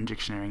you Urban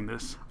Dictionarying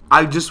this?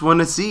 I just want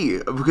to see,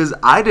 because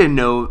I didn't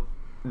know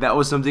that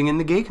was something in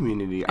the gay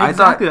community.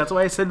 Exactly. That's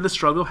why I said the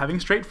struggle of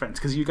having straight friends,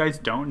 because you guys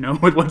don't know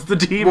what's the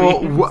T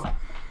means.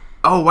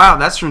 Oh, wow.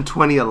 That's from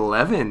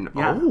 2011.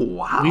 Yeah. Oh,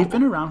 wow. We've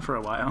been around for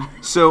a while.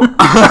 So,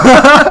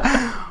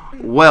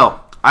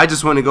 well, I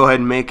just want to go ahead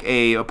and make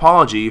a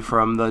apology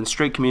from the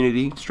straight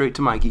community, straight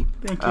to Mikey.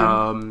 Thank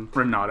you.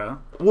 Renata.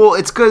 Well,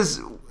 it's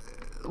because,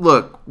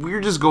 look,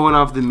 we're just going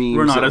off the memes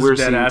Renata's that we're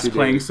dead ass today.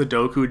 playing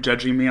Sudoku,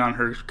 judging me on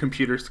her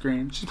computer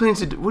screen. She's playing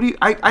Sudoku. What do you?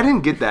 I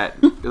didn't get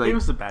that. Like, it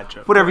was a bad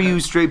joke. Whatever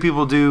you straight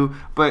people do,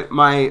 but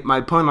my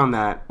pun on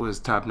that was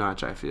top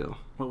notch. I feel.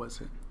 What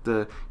was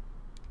it?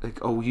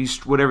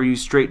 Whatever you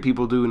straight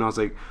people do, and I was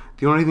like,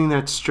 the only thing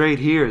that's straight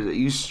here is that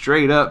you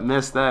straight up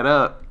messed that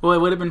up. Well, it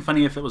would have been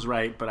funny if it was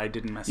right, but I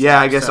didn't mess it up.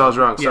 Yeah, I guess I was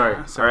wrong. Sorry.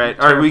 Yeah,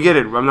 all right, we get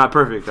it. I'm not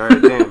perfect. All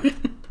right,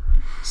 damn.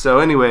 So,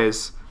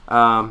 anyways,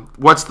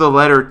 what's the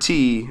letter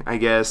T? I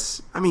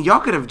guess. I mean, y'all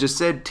could have just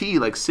said T,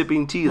 like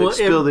sipping tea, like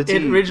spill the tea.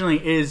 It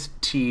originally is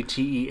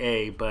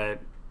T-E-A, but.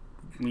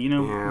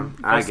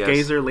 Us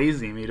gays are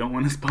lazy and we don't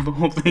want to spell the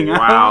whole thing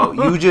out.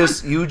 Wow,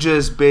 you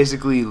just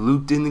basically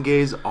looped in the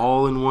gays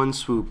all in one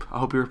swoop. I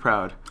hope you're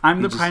proud.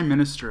 I'm the prime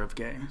minister of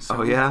gay. So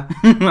oh, yeah?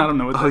 I don't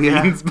know what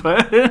that means,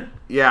 but...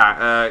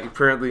 Yeah,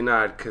 apparently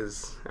not,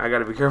 because I got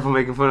to be careful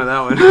making fun of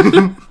that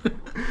one.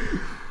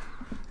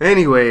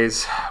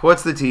 Anyways,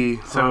 what's the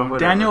T? So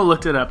Daniel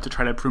looked it up to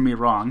try to prove me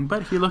wrong,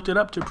 but he looked it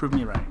up to prove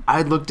me right.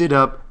 I looked it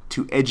up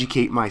to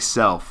educate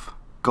myself.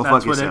 Go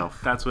fuck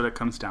yourself. That's what it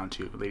comes down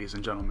to, ladies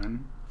and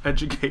gentlemen.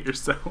 Educate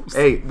yourselves.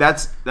 Hey,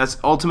 that's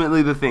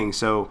ultimately the thing.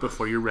 So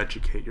before you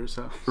educate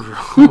yourself.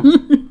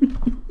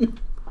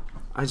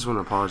 I just want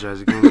to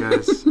apologize again,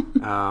 guys.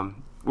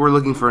 We're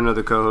looking for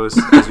another co-host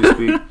as we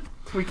speak.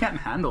 We can't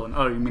handle it.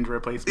 Oh, you mean to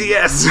replace me?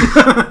 Yes.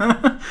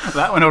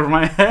 That went over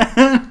my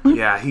head.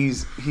 Yeah,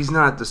 he's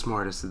not the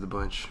smartest of the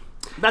bunch.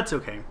 That's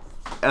okay.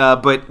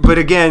 But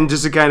again,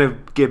 just to kind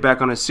of get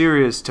back on a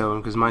serious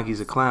tone, because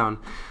Mikey's a clown,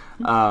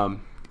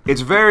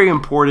 it's very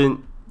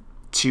important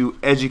to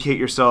educate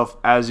yourself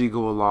as you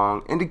go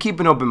along and to keep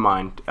an open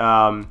mind.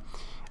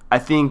 I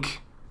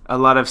think a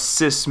lot of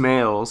cis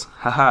males,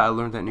 I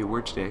learned that new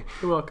word today.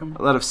 You're welcome.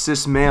 A lot of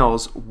cis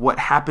males, what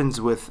happens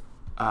with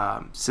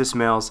cis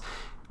males,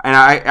 and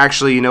I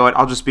actually, you know what,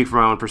 I'll just speak from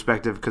my own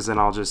perspective because then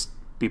I'll just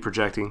be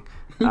projecting.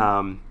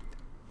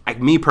 Like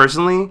me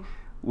personally,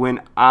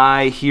 when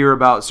I hear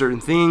about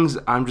certain things,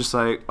 I'm just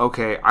like,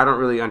 okay, I don't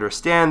really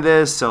understand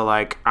this, so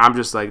like I'm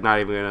just like not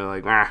even gonna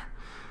like, ah.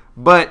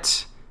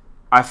 But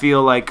I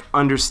feel like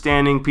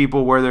understanding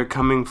people where they're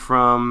coming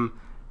from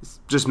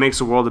just makes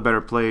the world a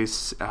better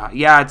place.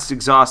 Yeah, it's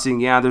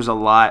exhausting. Yeah, there's a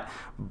lot,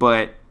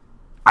 but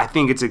I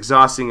think it's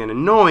exhausting and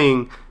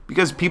annoying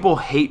because people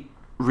hate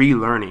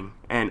relearning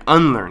and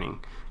unlearning,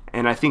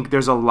 and I think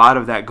there's a lot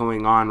of that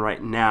going on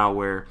right now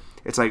where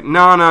it's like, no,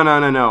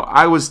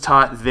 I was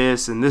taught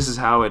this, and this is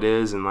how it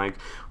is, and like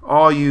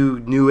all you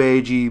new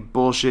agey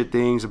bullshit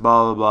things,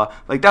 blah blah blah.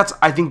 Like that's,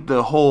 I think,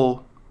 the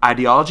whole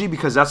ideology,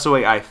 because that's the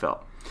way I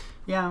felt.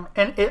 Yeah,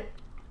 and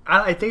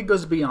I think it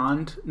goes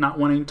beyond not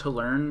wanting to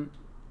learn,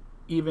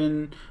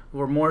 even,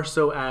 or more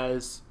so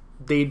as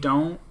they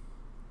don't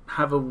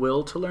have a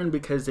will to learn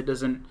because it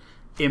doesn't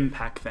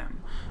impact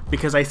them.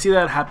 Because I see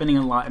that happening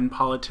a lot in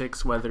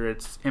politics, whether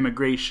it's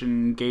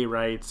immigration, gay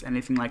rights,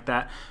 anything like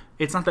that.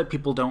 It's not that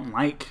people don't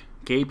like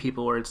gay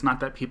people, or it's not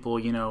that people,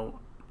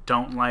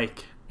 don't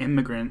like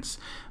immigrants,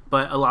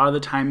 but a lot of the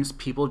times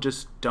people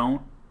just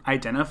don't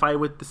identify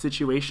with the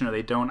situation, or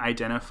they don't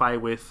identify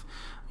with,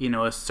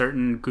 a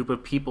certain group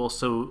of people,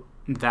 so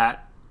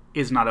that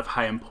is not of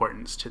high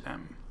importance to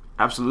them.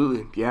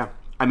 Absolutely, yeah.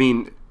 I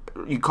mean,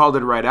 you called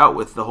it right out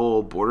with the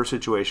whole border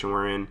situation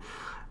we're in.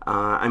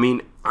 I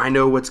mean, I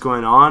know what's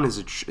going on is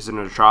an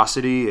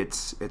atrocity.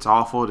 It's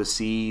awful to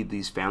see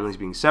these families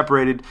being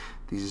separated,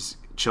 these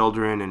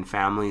children and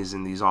families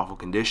in these awful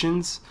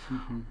conditions.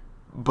 Mm-hmm.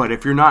 But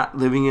if you're not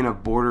living in a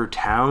border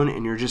town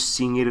and you're just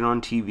seeing it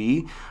on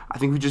TV, I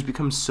think we just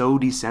become so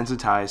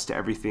desensitized to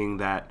everything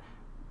that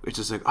it's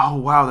just like, oh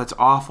wow, that's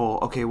awful.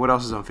 Okay, what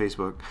else is on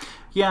Facebook?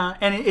 Yeah,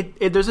 and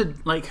there's a,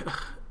 like,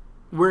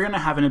 we're gonna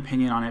have an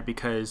opinion on it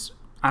because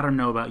I don't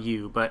know about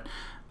you, but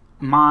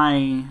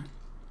my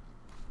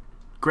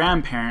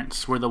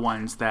grandparents were the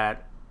ones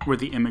that were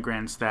the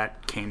immigrants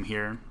that came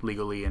here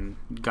legally and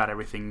got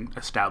everything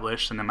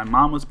established. And then my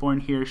mom was born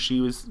here. She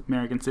was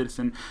American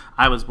citizen.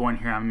 I was born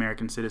here. I'm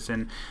American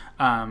citizen.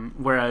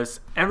 Whereas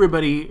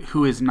everybody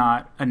who is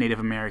not a Native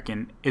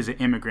American is an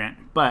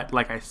immigrant. But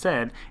like I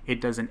said,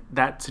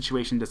 that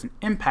situation doesn't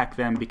impact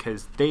them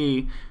because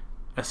they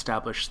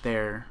established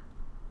their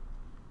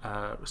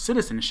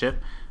citizenship.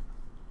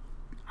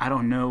 I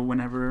don't know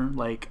whenever,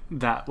 like,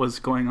 that was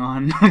going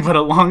on, but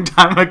a long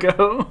time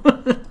ago.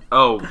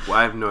 Oh,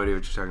 I have no idea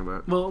what you're talking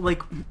about. Well,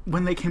 like,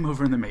 when they came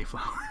over in the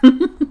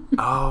Mayflower.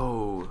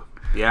 Oh,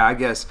 yeah, I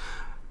guess.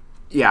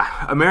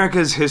 Yeah,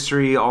 America's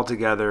history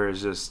altogether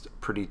is just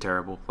pretty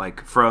terrible.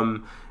 Like,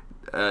 from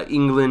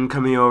England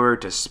coming over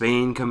to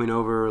Spain coming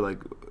over, like,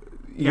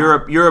 yeah.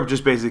 Europe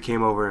just basically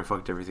came over and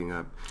fucked everything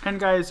up. And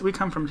guys, we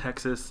come from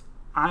Texas.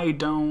 I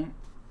don't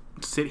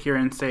sit here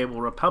and say,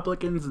 well,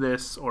 Republicans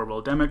this, or well,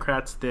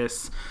 Democrats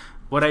this.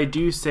 What I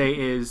do say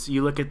is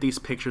you look at these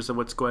pictures of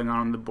what's going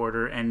on the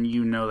border and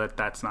you know that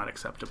that's not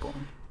acceptable.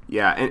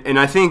 Yeah, and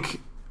I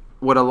think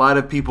what a lot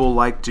of people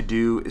like to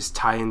do is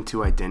tie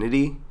into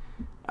identity.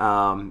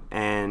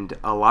 And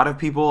a lot of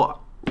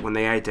people, when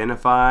they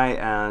identify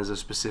as a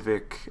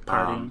specific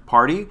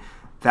party,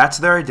 that's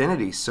their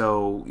identity.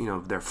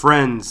 So, their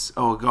friends,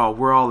 oh, God,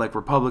 we're all like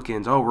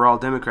Republicans. Oh, we're all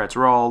Democrats.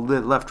 We're all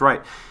left,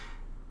 right.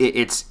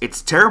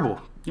 It's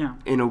terrible. Yeah.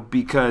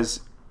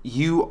 Because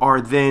you are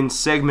then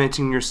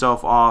segmenting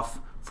yourself off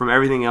from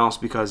everything else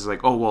because, like,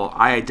 oh, well,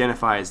 I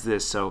identify as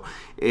this. So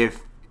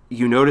if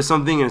you notice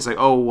something and it's like,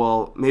 oh,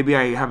 well, maybe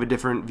I have a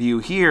different view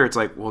here. It's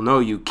like, well, no,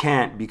 you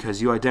can't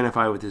because you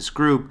identify with this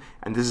group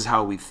and this is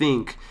how we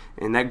think.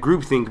 And that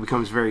group think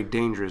becomes very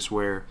dangerous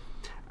where,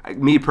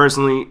 me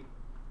personally,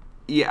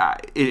 yeah,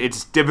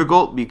 it's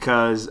difficult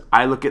because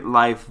I look at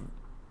life,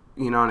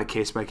 on a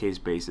case-by-case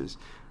basis.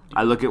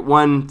 I look at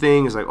one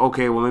thing, it's like,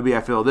 okay, well, maybe I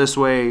feel this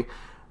way,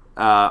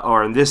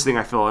 or in this thing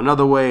I feel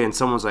another way, and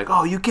someone's like,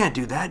 oh, you can't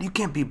do that. You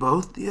can't be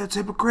both. Yeah, it's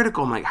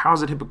hypocritical. I'm like, how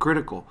is it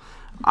hypocritical?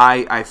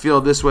 I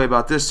feel this way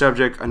about this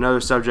subject, another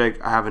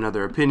subject, I have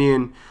another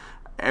opinion.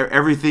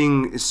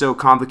 Everything is so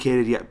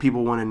complicated, yet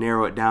people want to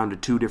narrow it down to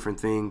two different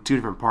things, two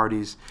different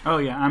parties. Oh,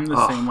 yeah, I'm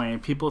the same way.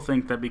 People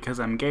think that because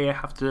I'm gay, I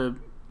have to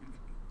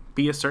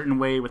be a certain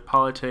way with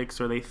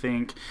politics, or they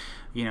think,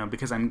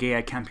 because I'm gay,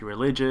 I can't be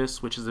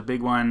religious, which is a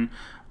big one.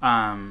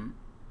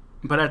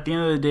 But at the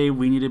end of the day,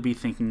 we need to be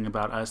thinking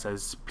about us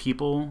as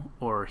people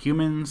or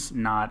humans,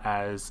 not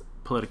as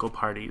political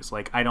parties.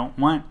 Like, I don't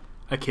want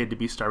a kid to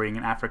be starving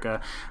in Africa.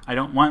 I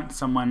don't want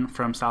someone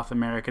from South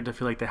America to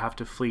feel like they have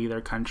to flee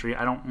their country.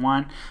 I don't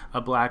want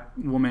a black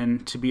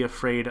woman to be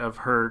afraid of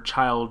her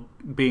child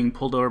being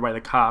pulled over by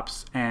the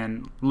cops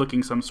and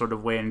looking some sort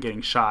of way and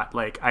getting shot.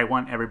 Like, I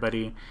want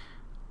everybody...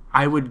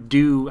 I would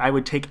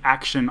take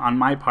action on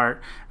my part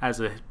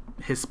as a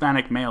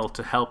Hispanic male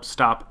to help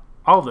stop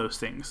all those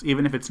things,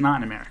 even if it's not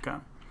in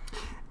America.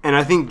 And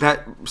I think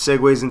that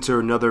segues into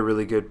another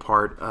really good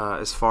part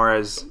as far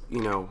as,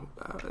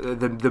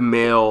 the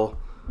male,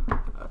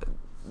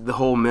 the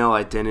whole male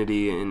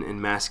identity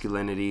and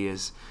masculinity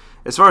is,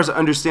 as far as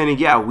understanding,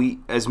 we,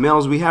 as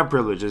males, we have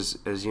privilege, as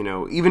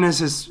even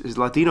as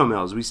Latino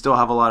males, we still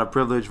have a lot of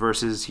privilege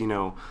versus,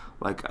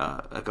 like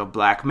a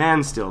black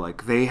man still.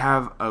 Like, they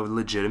have a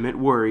legitimate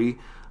worry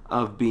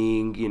of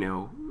being,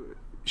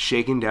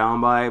 shaken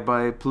down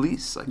by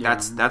police. Like,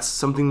 that's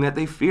something that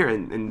they fear,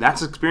 and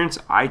that's an experience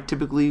I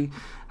typically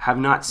have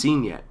not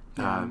seen yet.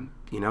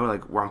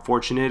 Like, where I'm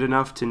fortunate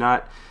enough to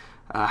not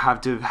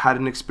have to have had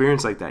an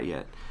experience like that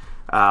yet.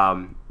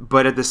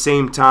 But at the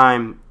same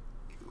time,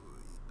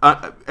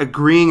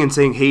 agreeing and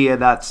saying, hey, yeah,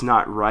 that's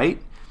not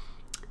right,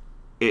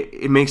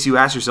 it makes you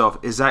ask yourself,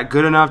 is that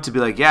good enough to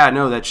be like, yeah,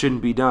 no, that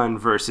shouldn't be done,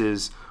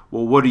 versus,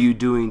 well, what are you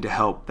doing to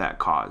help that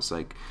cause?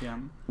 Like,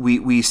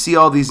 we see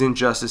all these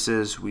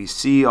injustices, we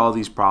see all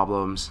these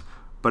problems,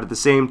 but at the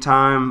same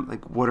time,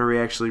 like, what are we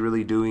actually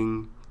really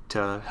doing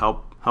to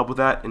help with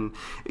that? And,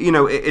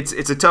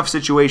 it's a tough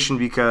situation,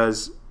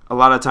 because a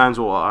lot of times,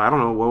 well, I don't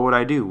know, what would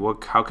I do?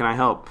 How can I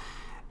help?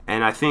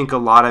 And I think a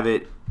lot of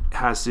it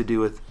has to do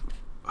with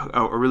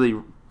a really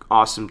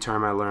awesome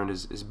term I learned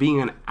is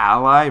being an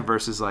ally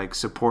versus, like,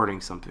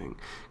 supporting something.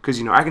 Because,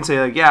 I can say,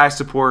 like, yeah, I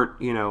support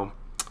gay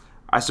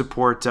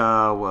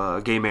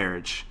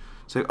marriage.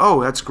 It's like,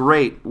 oh, that's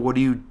great. What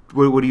do you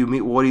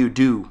mean? What do you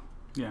do?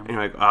 Yeah. And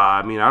you're like,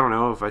 I don't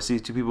know. If I see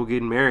two people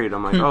getting married,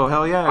 I'm like, oh,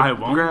 hell yeah. I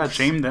won't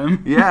shame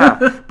them.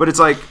 Yeah. But it's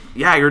like,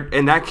 yeah, you're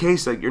in that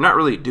case, like, you're not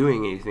really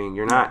doing anything.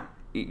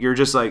 You're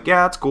just like,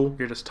 yeah, that's cool.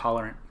 You're just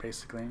tolerant,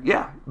 basically.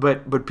 Yeah.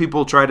 But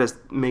people try to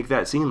make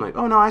that seem like,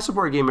 oh, no, I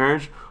support gay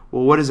marriage.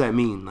 Well, what does that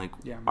mean? Like,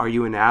 are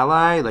you an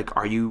ally? Like,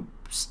 are you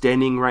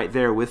standing right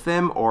there with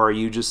them? Or are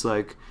you just,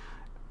 like,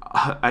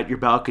 at your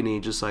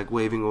balcony, just, like,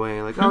 waving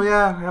away, like, oh,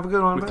 yeah, have a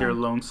good one. With your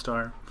Lone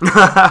Star.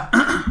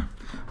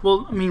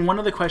 Well, I mean, one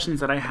of the questions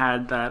that I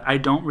had that I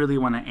don't really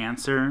want to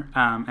answer,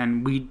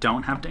 and we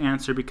don't have to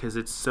answer because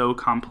it's so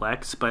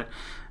complex, but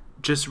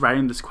just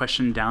writing this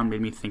question down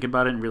made me think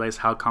about it and realize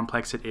how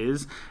complex it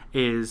is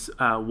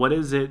what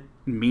does it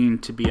mean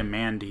to be a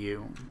man to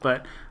you?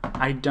 But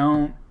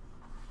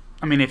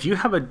if you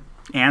have an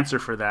answer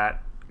for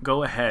that,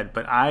 go ahead.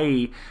 But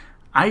I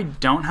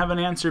don't have an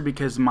answer,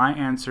 because my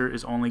answer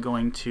is only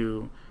going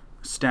to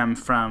stem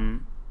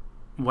from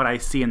what I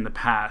see in the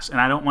past. And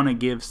I don't want to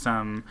give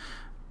some,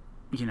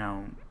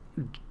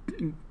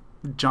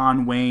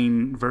 John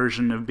Wayne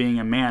version of being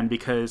a man,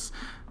 because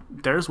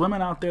there's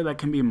women out there that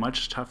can be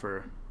much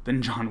tougher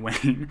than John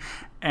Wayne.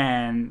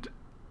 And,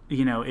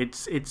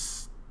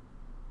 it's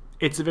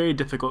a very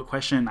difficult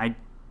question. I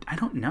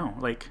don't know.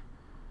 Like,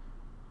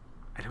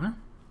 I don't know.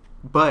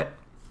 But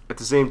at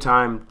the same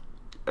time,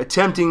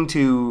 attempting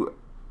to,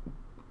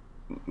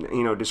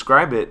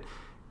 describe it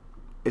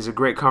is a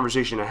great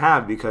conversation to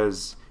have,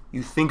 because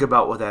you think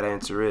about what that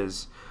answer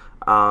is.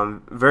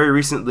 Very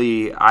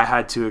recently, I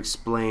had to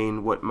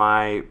explain what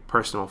my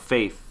personal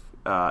faith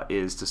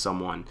is to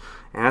someone,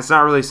 and that's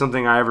not really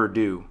something I ever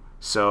do.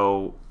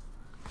 So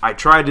I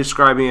tried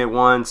describing it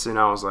once, and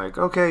I was like,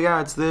 okay, yeah,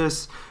 it's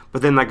this.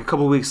 But then, like, a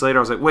couple weeks later,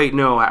 I was like, wait,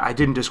 no, I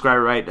didn't describe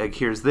it right. Like,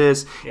 here's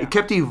this. Yeah. It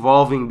kept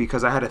evolving,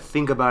 because I had to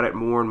think about it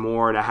more and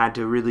more, and I had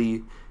to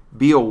really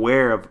be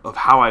aware of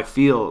how I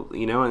feel,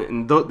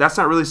 and that's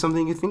not really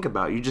something you think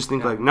about. You just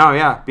think, like, no,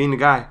 yeah, being a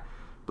guy.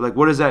 But, like,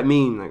 what does that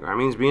mean? Like, I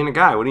mean, it's being a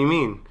guy. What do you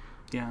mean?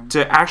 Yeah.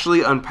 To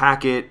actually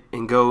unpack it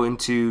and go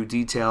into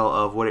detail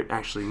of what it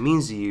actually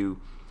means to you,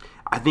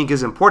 I think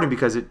is important,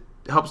 because it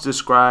helps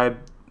describe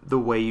the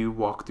way you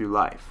walk through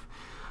life.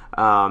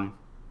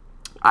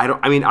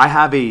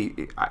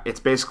 It's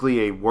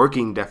basically a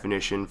working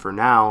definition for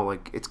now.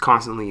 Like, it's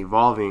constantly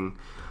evolving.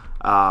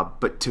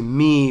 But to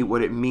me,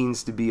 what it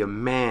means to be a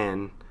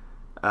man,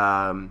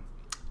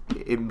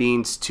 it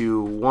means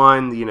to,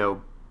 one,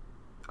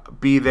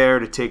 be there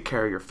to take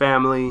care of your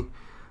family,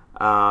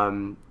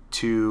 this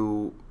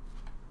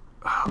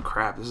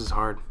is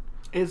hard.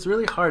 It's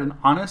really hard. And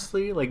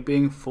honestly, like,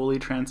 being fully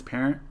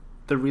transparent,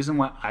 the reason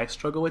why I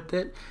struggle with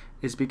it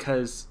is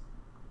because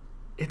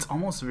it's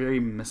almost very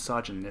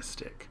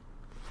misogynistic.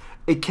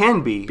 It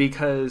can be.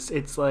 Because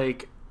it's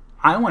like,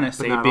 I want to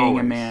say being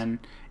always. A man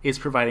is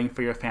providing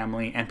for your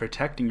family and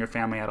protecting your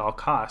family at all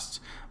costs.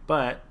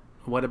 But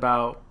what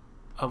about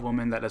a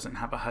woman that doesn't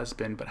have a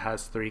husband but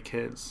has 3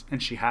 kids,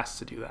 and she has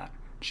to do that?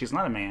 She's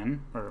not a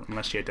man, or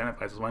unless she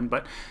identifies as one,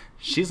 but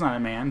she's not a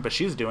man, but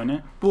she's doing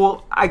it.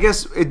 Well, I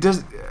guess it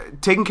does.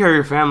 Taking care of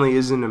your family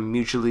isn't a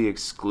mutually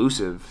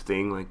exclusive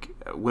thing. Like,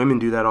 women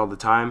do that all the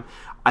time.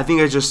 I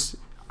think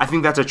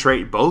that's a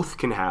trait both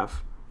can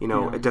have.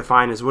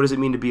 define as what does it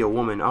mean to be a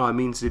woman? Oh, it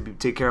means to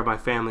take care of my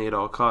family at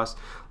all costs.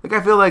 Like,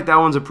 I feel like that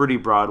one's a pretty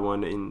broad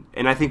one,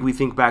 and I think we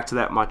think back to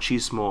that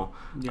machismo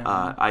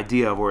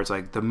idea of where it's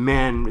like the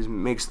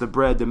man makes the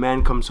bread, the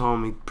man comes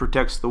home, he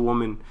protects the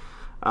woman,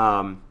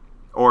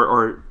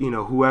 or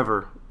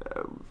whoever,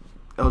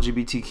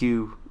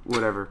 LGBTQ,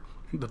 whatever.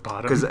 The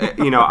bottom. Because,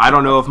 I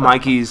don't know if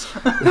Mikey's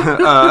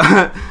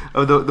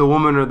the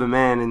woman or the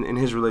man in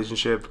his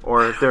relationship,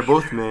 or if they're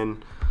both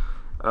men,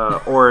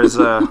 or as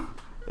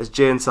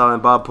Jay and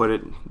Silent Bob put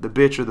it, the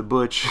bitch or the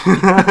butch.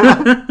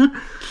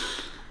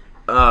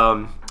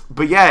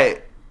 But yeah,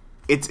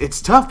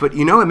 it's tough, but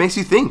it makes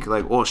you think,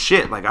 like, well,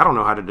 shit, like, I don't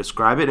know how to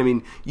describe it. I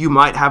mean, you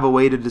might have a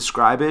way to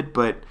describe it,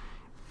 but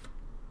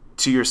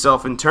to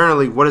yourself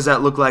internally, what does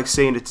that look like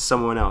saying it to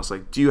someone else?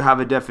 Like, do you have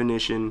a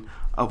definition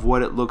of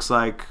what it looks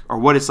like or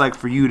what it's like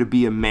for you to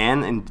be a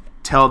man, and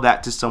tell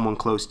that to someone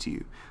close to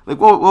you? Like,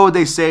 what would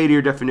they say to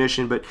your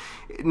definition? But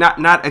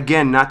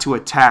not to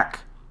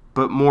attack,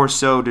 but more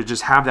so to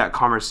just have that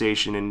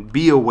conversation and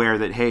be aware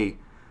that, hey,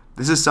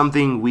 this is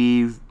something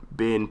we've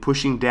been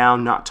pushing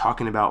down, not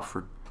talking about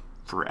for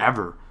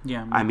forever.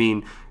 Yeah. I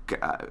mean,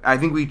 I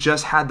think we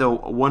just had the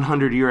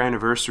 100-year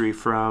anniversary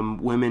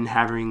from women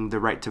having the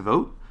right to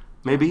vote.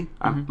 Maybe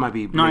I might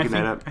be making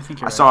that up.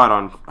 I saw it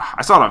on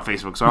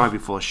Facebook, so I might be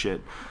full of shit.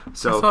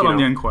 So I saw it on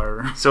the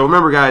Inquirer. So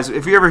remember, guys,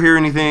 if you ever hear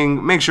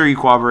anything, make sure you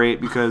corroborate,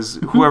 because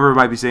whoever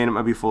might be saying it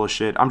might be full of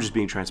shit. I'm just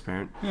being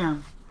transparent. Yeah.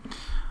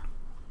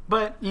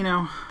 But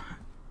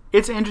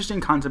it's an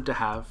interesting concept to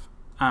have.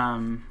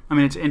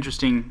 It's an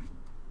interesting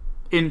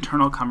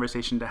internal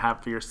conversation to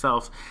have for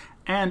yourself,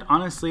 and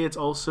honestly, it's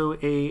also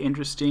a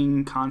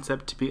interesting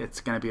concept to be.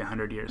 It's going to be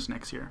 100 years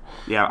next year.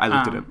 Yeah, I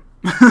looked it up.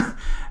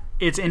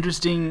 It's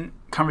interesting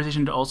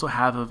conversation to also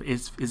have of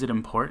is it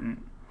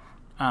important?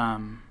 I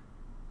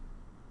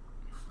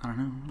don't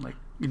know. Like,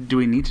 do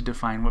we need to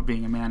define what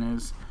being a man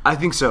is? I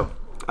think so.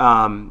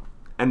 And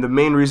the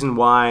main reason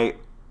why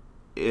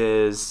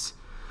is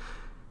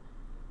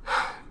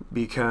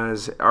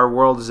because our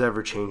world is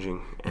ever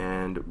changing,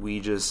 and we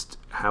just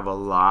have a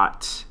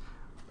lot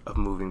of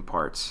moving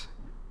parts.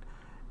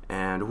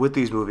 And with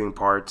these moving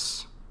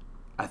parts,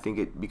 I think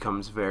it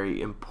becomes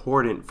very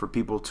important for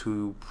people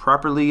to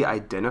properly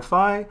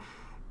identify,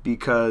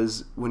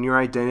 because when your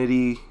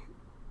identity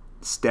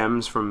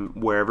stems from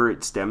wherever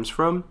it stems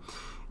from,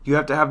 you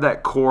have to have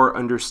that core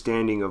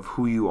understanding of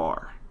who you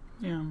are.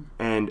 Yeah.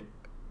 And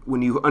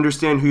when you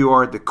understand who you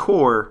are at the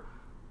core,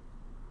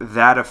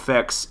 that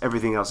affects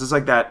everything else. It's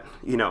like that,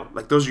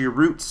 like those are your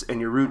roots, and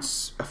your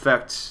roots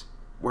affect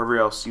wherever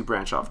else you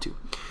branch off to.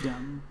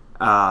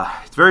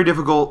 Yeah. It's very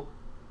difficult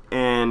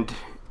and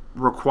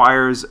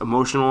requires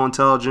emotional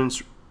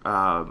intelligence,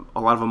 a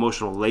lot of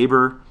emotional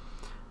labor,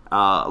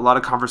 a lot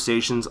of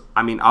conversations.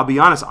 I mean, I'll be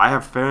honest, I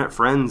have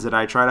friends that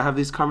I try to have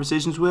these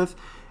conversations with,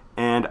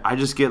 and I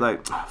just get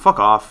like, fuck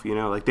off,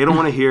 like they don't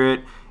want to hear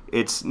it.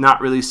 It's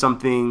not really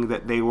something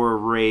that they were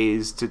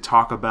raised to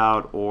talk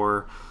about,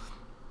 or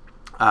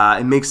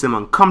it makes them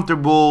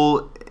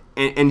uncomfortable.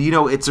 And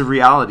it's a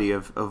reality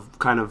of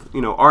kind of,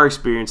 our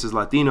experience as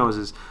Latinos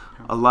is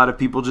a lot of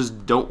people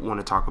just don't want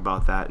to talk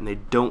about that, and they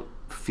don't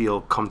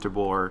feel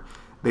comfortable, or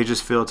they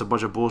just feel it's a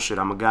bunch of bullshit.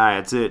 I'm a guy,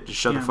 that's it. Just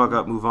shut the fuck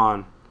up, move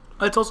on.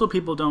 It's also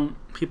people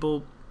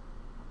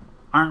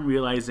aren't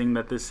realizing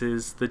that this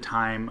is the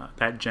time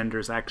that gender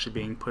is actually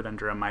being put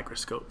under a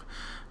microscope.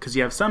 Because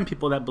you have some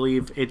people that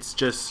believe it's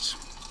just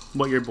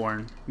what you're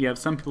born. You have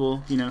some people,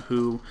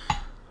 who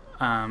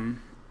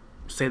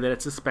say that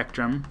it's a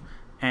spectrum,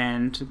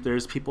 and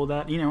there's people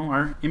that,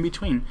 are in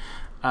between.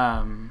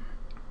 Yeah,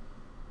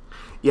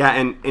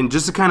 and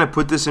just to kind of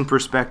put this in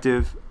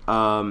perspective,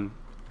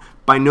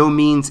 by no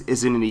means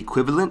is it an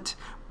equivalent,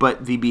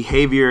 but the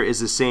behavior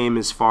is the same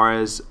as far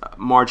as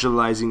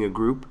marginalizing a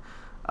group.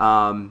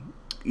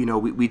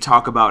 We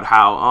talk about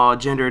how,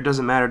 gender, it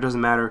doesn't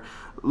matter.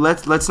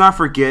 Let's not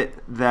forget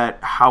that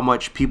how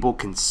much people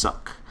can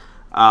suck.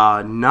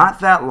 Not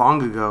that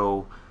long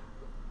ago,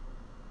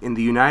 in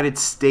the United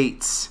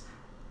States,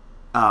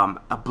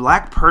 a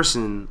black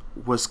person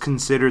was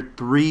considered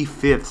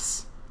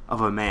 3/5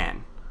 of a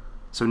man.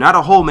 So not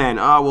a whole man.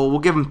 We'll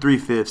give him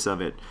 3/5 of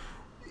it.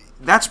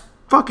 That's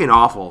fucking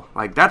awful.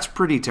 Like, that's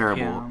pretty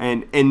terrible.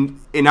 Yeah. And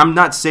I'm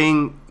not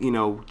saying,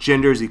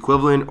 gender is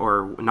equivalent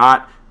or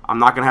not. I'm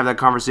not gonna have that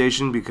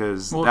conversation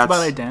because it's about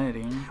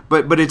identity.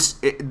 But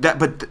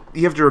But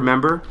you have to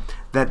remember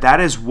that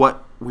is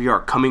what we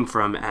are coming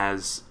from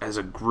as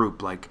a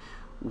group. Like,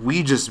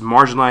 we just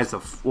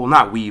marginalized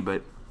not we,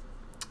 but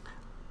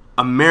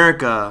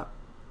America,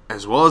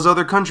 as well as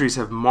other countries,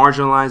 have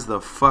marginalized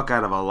the fuck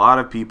out of a lot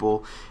of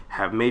people,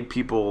 have made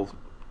people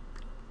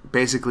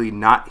basically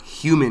not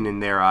human in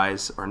their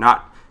eyes, or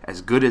not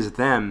as good as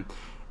them,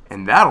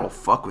 and that'll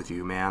fuck with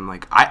you, man.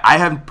 Like, I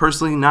have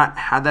personally not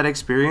had that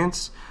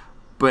experience,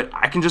 but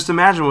I can just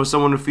imagine what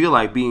someone would feel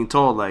like being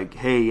told, like,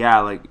 hey, yeah,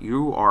 like,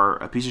 you are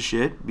a piece of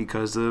shit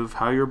because of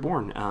how you're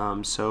born.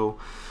 So,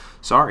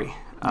 sorry.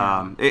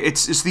 Yeah.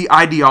 It's the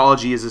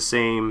ideology is the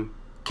same,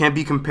 can't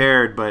be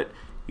compared, but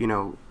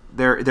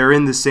they're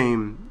in the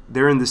same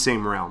they're in the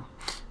same realm.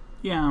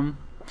 Yeah.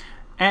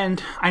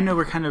 And I know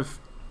we're kind of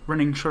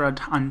running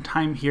short on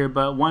time here,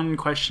 but one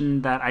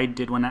question that I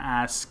did want to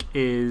ask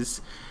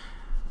is,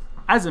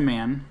 as a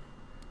man,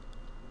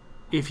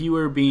 if you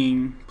were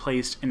being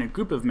placed in a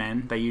group of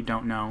men that you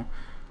don't know,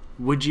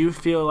 would you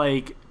feel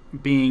like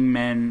being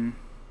men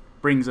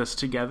brings us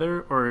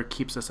together or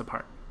keeps us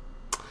apart?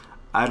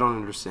 I don't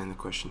understand the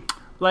question.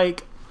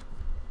 Like,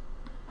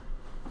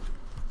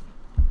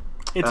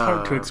 it's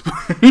hard to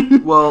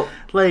explain. Well,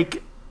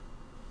 like,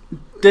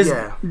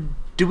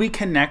 do we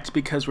connect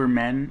because we're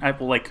men?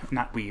 Well, like,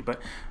 not we,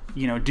 but,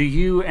 do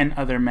you and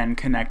other men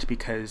connect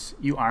because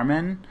you are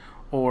men?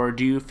 Or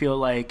do you feel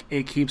like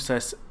it keeps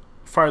us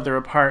farther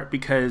apart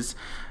because,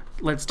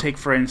 let's take,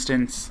 for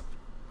instance,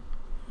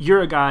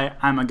 you're a guy,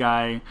 I'm a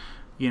guy,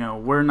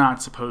 we're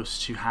not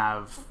supposed to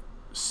have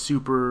a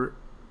super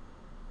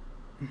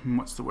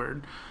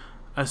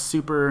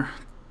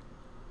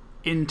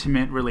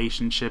intimate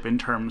relationship in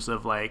terms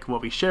of like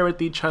what we share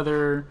with each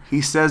other.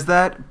 He says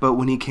that, but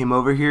when he came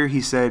over here,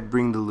 he said,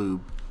 "Bring the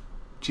lube."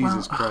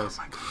 Jesus Christ!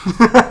 Oh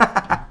my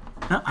God.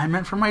 No, I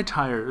meant for my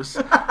tires.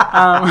 You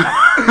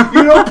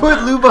don't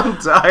put lube on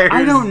tires.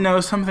 I don't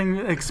know, something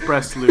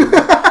express lube.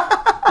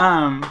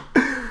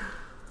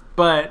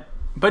 But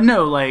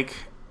no, like,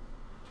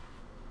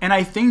 and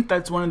I think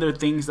that's one of the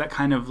things that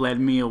kind of led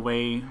me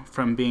away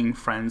from being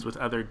friends with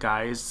other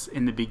guys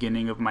in the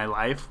beginning of my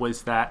life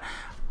was that,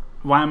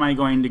 why am I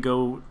going to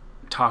go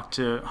talk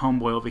to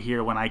homeboy over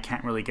here when I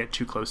can't really get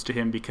too close to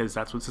him because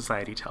that's what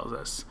society tells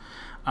us?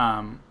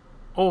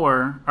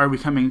 Or are we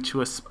coming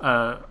to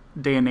a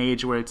day and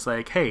age where it's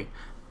like, hey,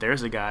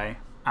 there's a guy,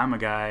 I'm a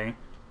guy,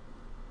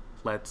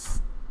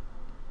 let's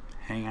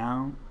hang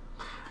out?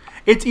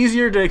 It's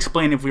easier to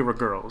explain if we were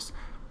girls.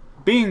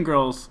 Being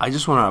girls... I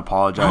just want to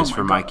apologize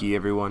for Mikey,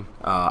 everyone.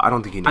 I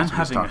don't think he knows what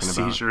he's talking about. I'm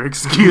having a seizure,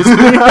 excuse me.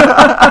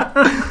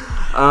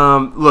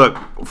 Look,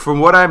 from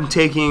what I'm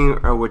taking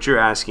or what you're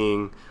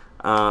asking,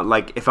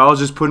 like if I was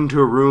just put into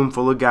a room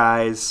full of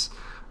guys,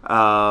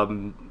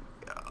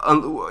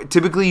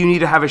 typically you need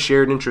to have a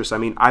shared interest. I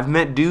mean, I've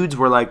met dudes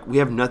where like we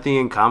have nothing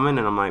in common,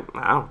 and I'm like,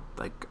 wow,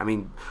 like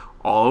the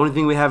only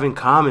thing we have in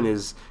common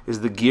is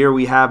the gear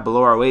we have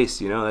below our waist.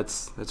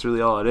 That's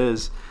really all it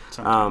is.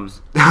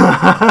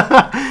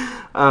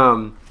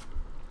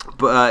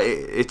 But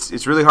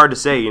it's really hard to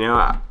say.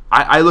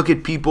 I look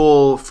at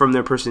people from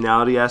their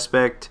personality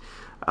aspect.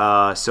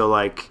 So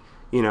like,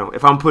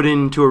 if I'm put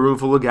into a room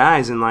full of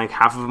guys and like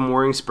half of them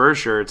wearing Spurs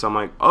shirts, I'm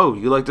like, oh,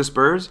 you like the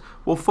Spurs?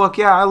 Well, fuck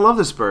yeah, I love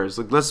the Spurs.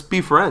 Like, let's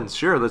be friends.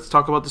 Sure, let's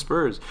talk about the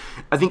Spurs.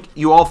 I think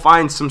you all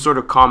find some sort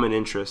of common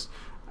interest.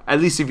 At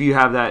least if you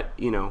have that,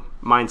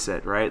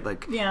 mindset, right?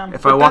 Like, yeah,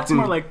 if but I walked that's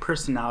more like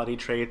personality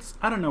traits.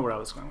 I don't know where I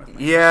was going with that.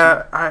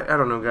 Yeah, I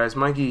don't know, guys.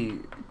 Mikey,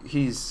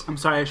 I'm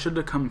sorry, I should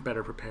have come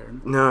better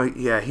prepared. No,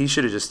 yeah, he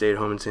should have just stayed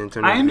home in San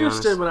Antonio. I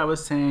understood what I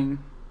was saying,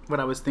 what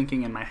I was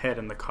thinking in my head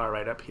in the car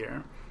right up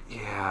here.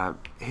 Yeah,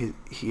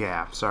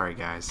 sorry,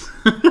 guys.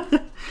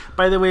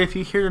 By the way, if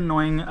you hear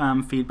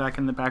annoying feedback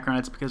in the background,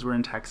 it's because we're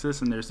in Texas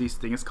and there's these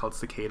things called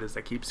cicadas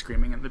that keep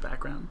screaming in the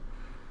background.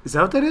 Is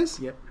that what that is?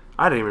 Yep.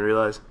 I didn't even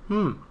realize.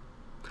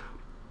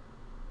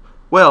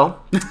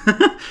 Well,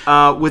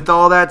 with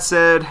all that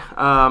said,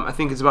 I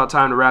think it's about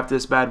time to wrap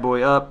this bad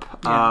boy up.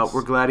 Yes.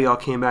 We're glad y'all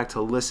came back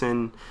to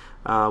listen.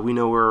 We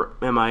know we're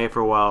MIA for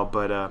a while,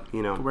 but,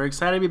 we're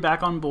excited to be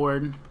back on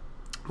board.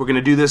 We're going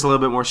to do this a little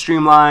bit more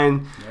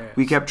streamlined. Yes.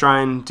 We kept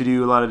trying to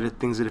do a lot of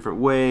things a different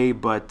way,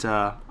 but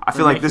I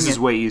feel like this is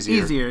way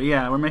easier. Easier,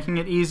 yeah. We're making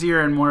it easier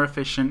and more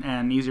efficient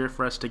and easier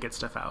for us to get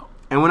stuff out.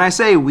 And when I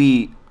say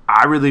we,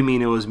 I really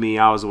mean it was me.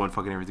 I was the one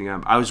fucking everything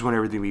up. I just want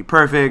everything to be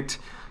perfect.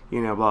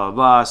 Blah, blah,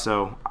 blah.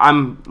 So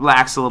I'm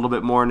lax a little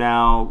bit more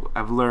now.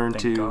 I've learned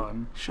Thank to...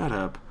 God. Shut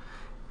up.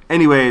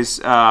 Anyways,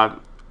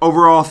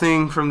 overall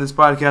thing from this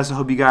podcast, I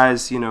hope you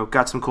guys,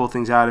 got some cool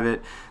things out of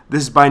it.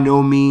 This by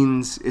no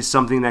means is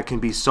something that can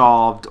be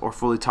solved or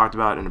fully talked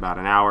about in about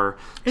an hour.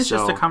 It's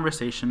just a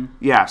conversation.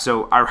 Yeah,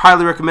 so I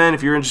highly recommend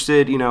if you're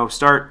interested,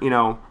 start,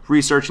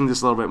 researching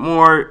this a little bit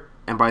more.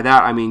 And by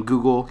that, I mean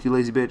Google, you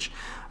lazy bitch.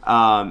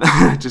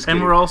 Just kidding.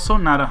 And we're also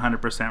not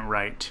 100%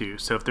 right too.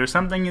 So if there's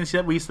something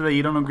that we said that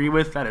you don't agree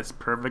with, that is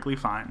perfectly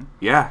fine.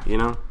 Yeah,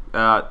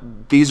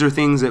 these are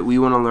things that we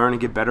want to learn and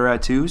get better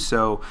at too.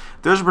 So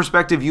if there's a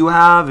perspective you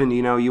have and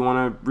you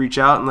want to reach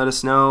out and let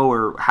us know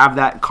or have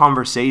that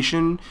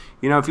conversation,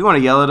 if you want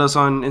to yell at us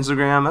on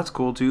Instagram, that's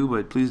cool too,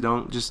 but please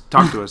don't. Just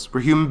talk to us.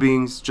 We're human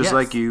beings just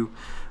like you.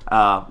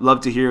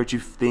 Love to hear what you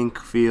think,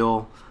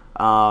 feel.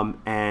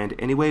 And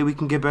any way we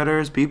can get better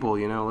as people,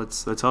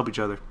 let's help each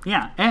other.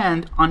 Yeah,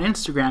 and on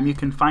Instagram you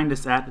can find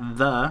us at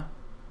the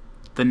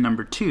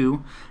number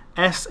 2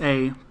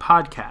 SA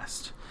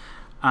podcast.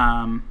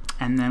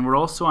 And then we're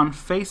also on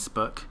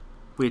Facebook,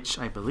 which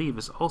I believe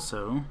is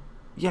also...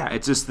 Yeah,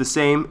 it's just the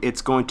same.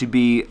 It's going to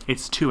be...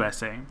 It's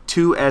 2SA.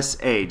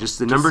 2SA, just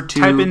the number 2.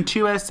 Type in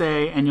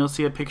 2SA and you'll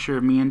see a picture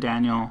of me and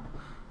Daniel.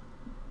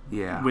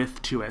 Yeah.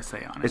 With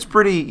 2SA on it. It's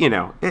pretty,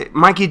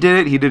 Mikey did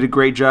it. He did a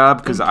great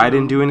job because I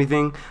didn't do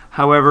anything.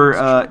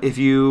 However, if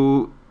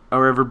you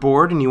are ever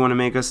bored and you want to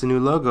make us a new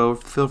logo,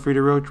 feel free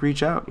to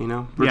reach out.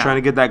 We're Yeah. trying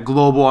to get that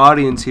global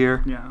audience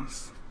here.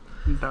 Yes.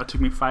 That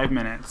took me 5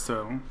 minutes,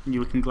 so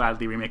you can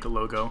gladly remake a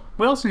logo.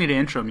 We also need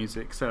intro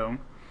music, so...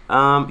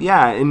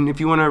 Yeah, and if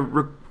you want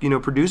to,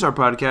 produce our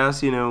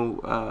podcast,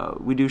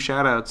 we do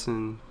shout-outs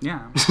and...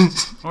 Yeah.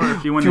 Or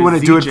if you want to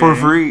do it for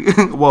free.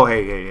 Whoa,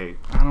 hey.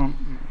 I don't...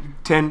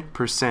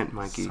 10%,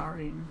 Mikey.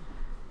 Sorry.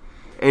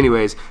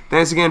 Anyways,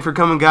 thanks again for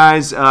coming,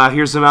 guys.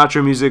 Here's some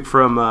outro music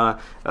from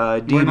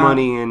D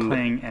Money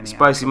and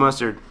Spicy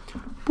Mustard.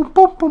 Have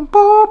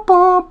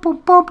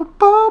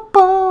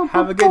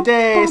a good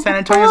day. San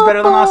Antonio's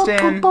better than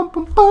Austin.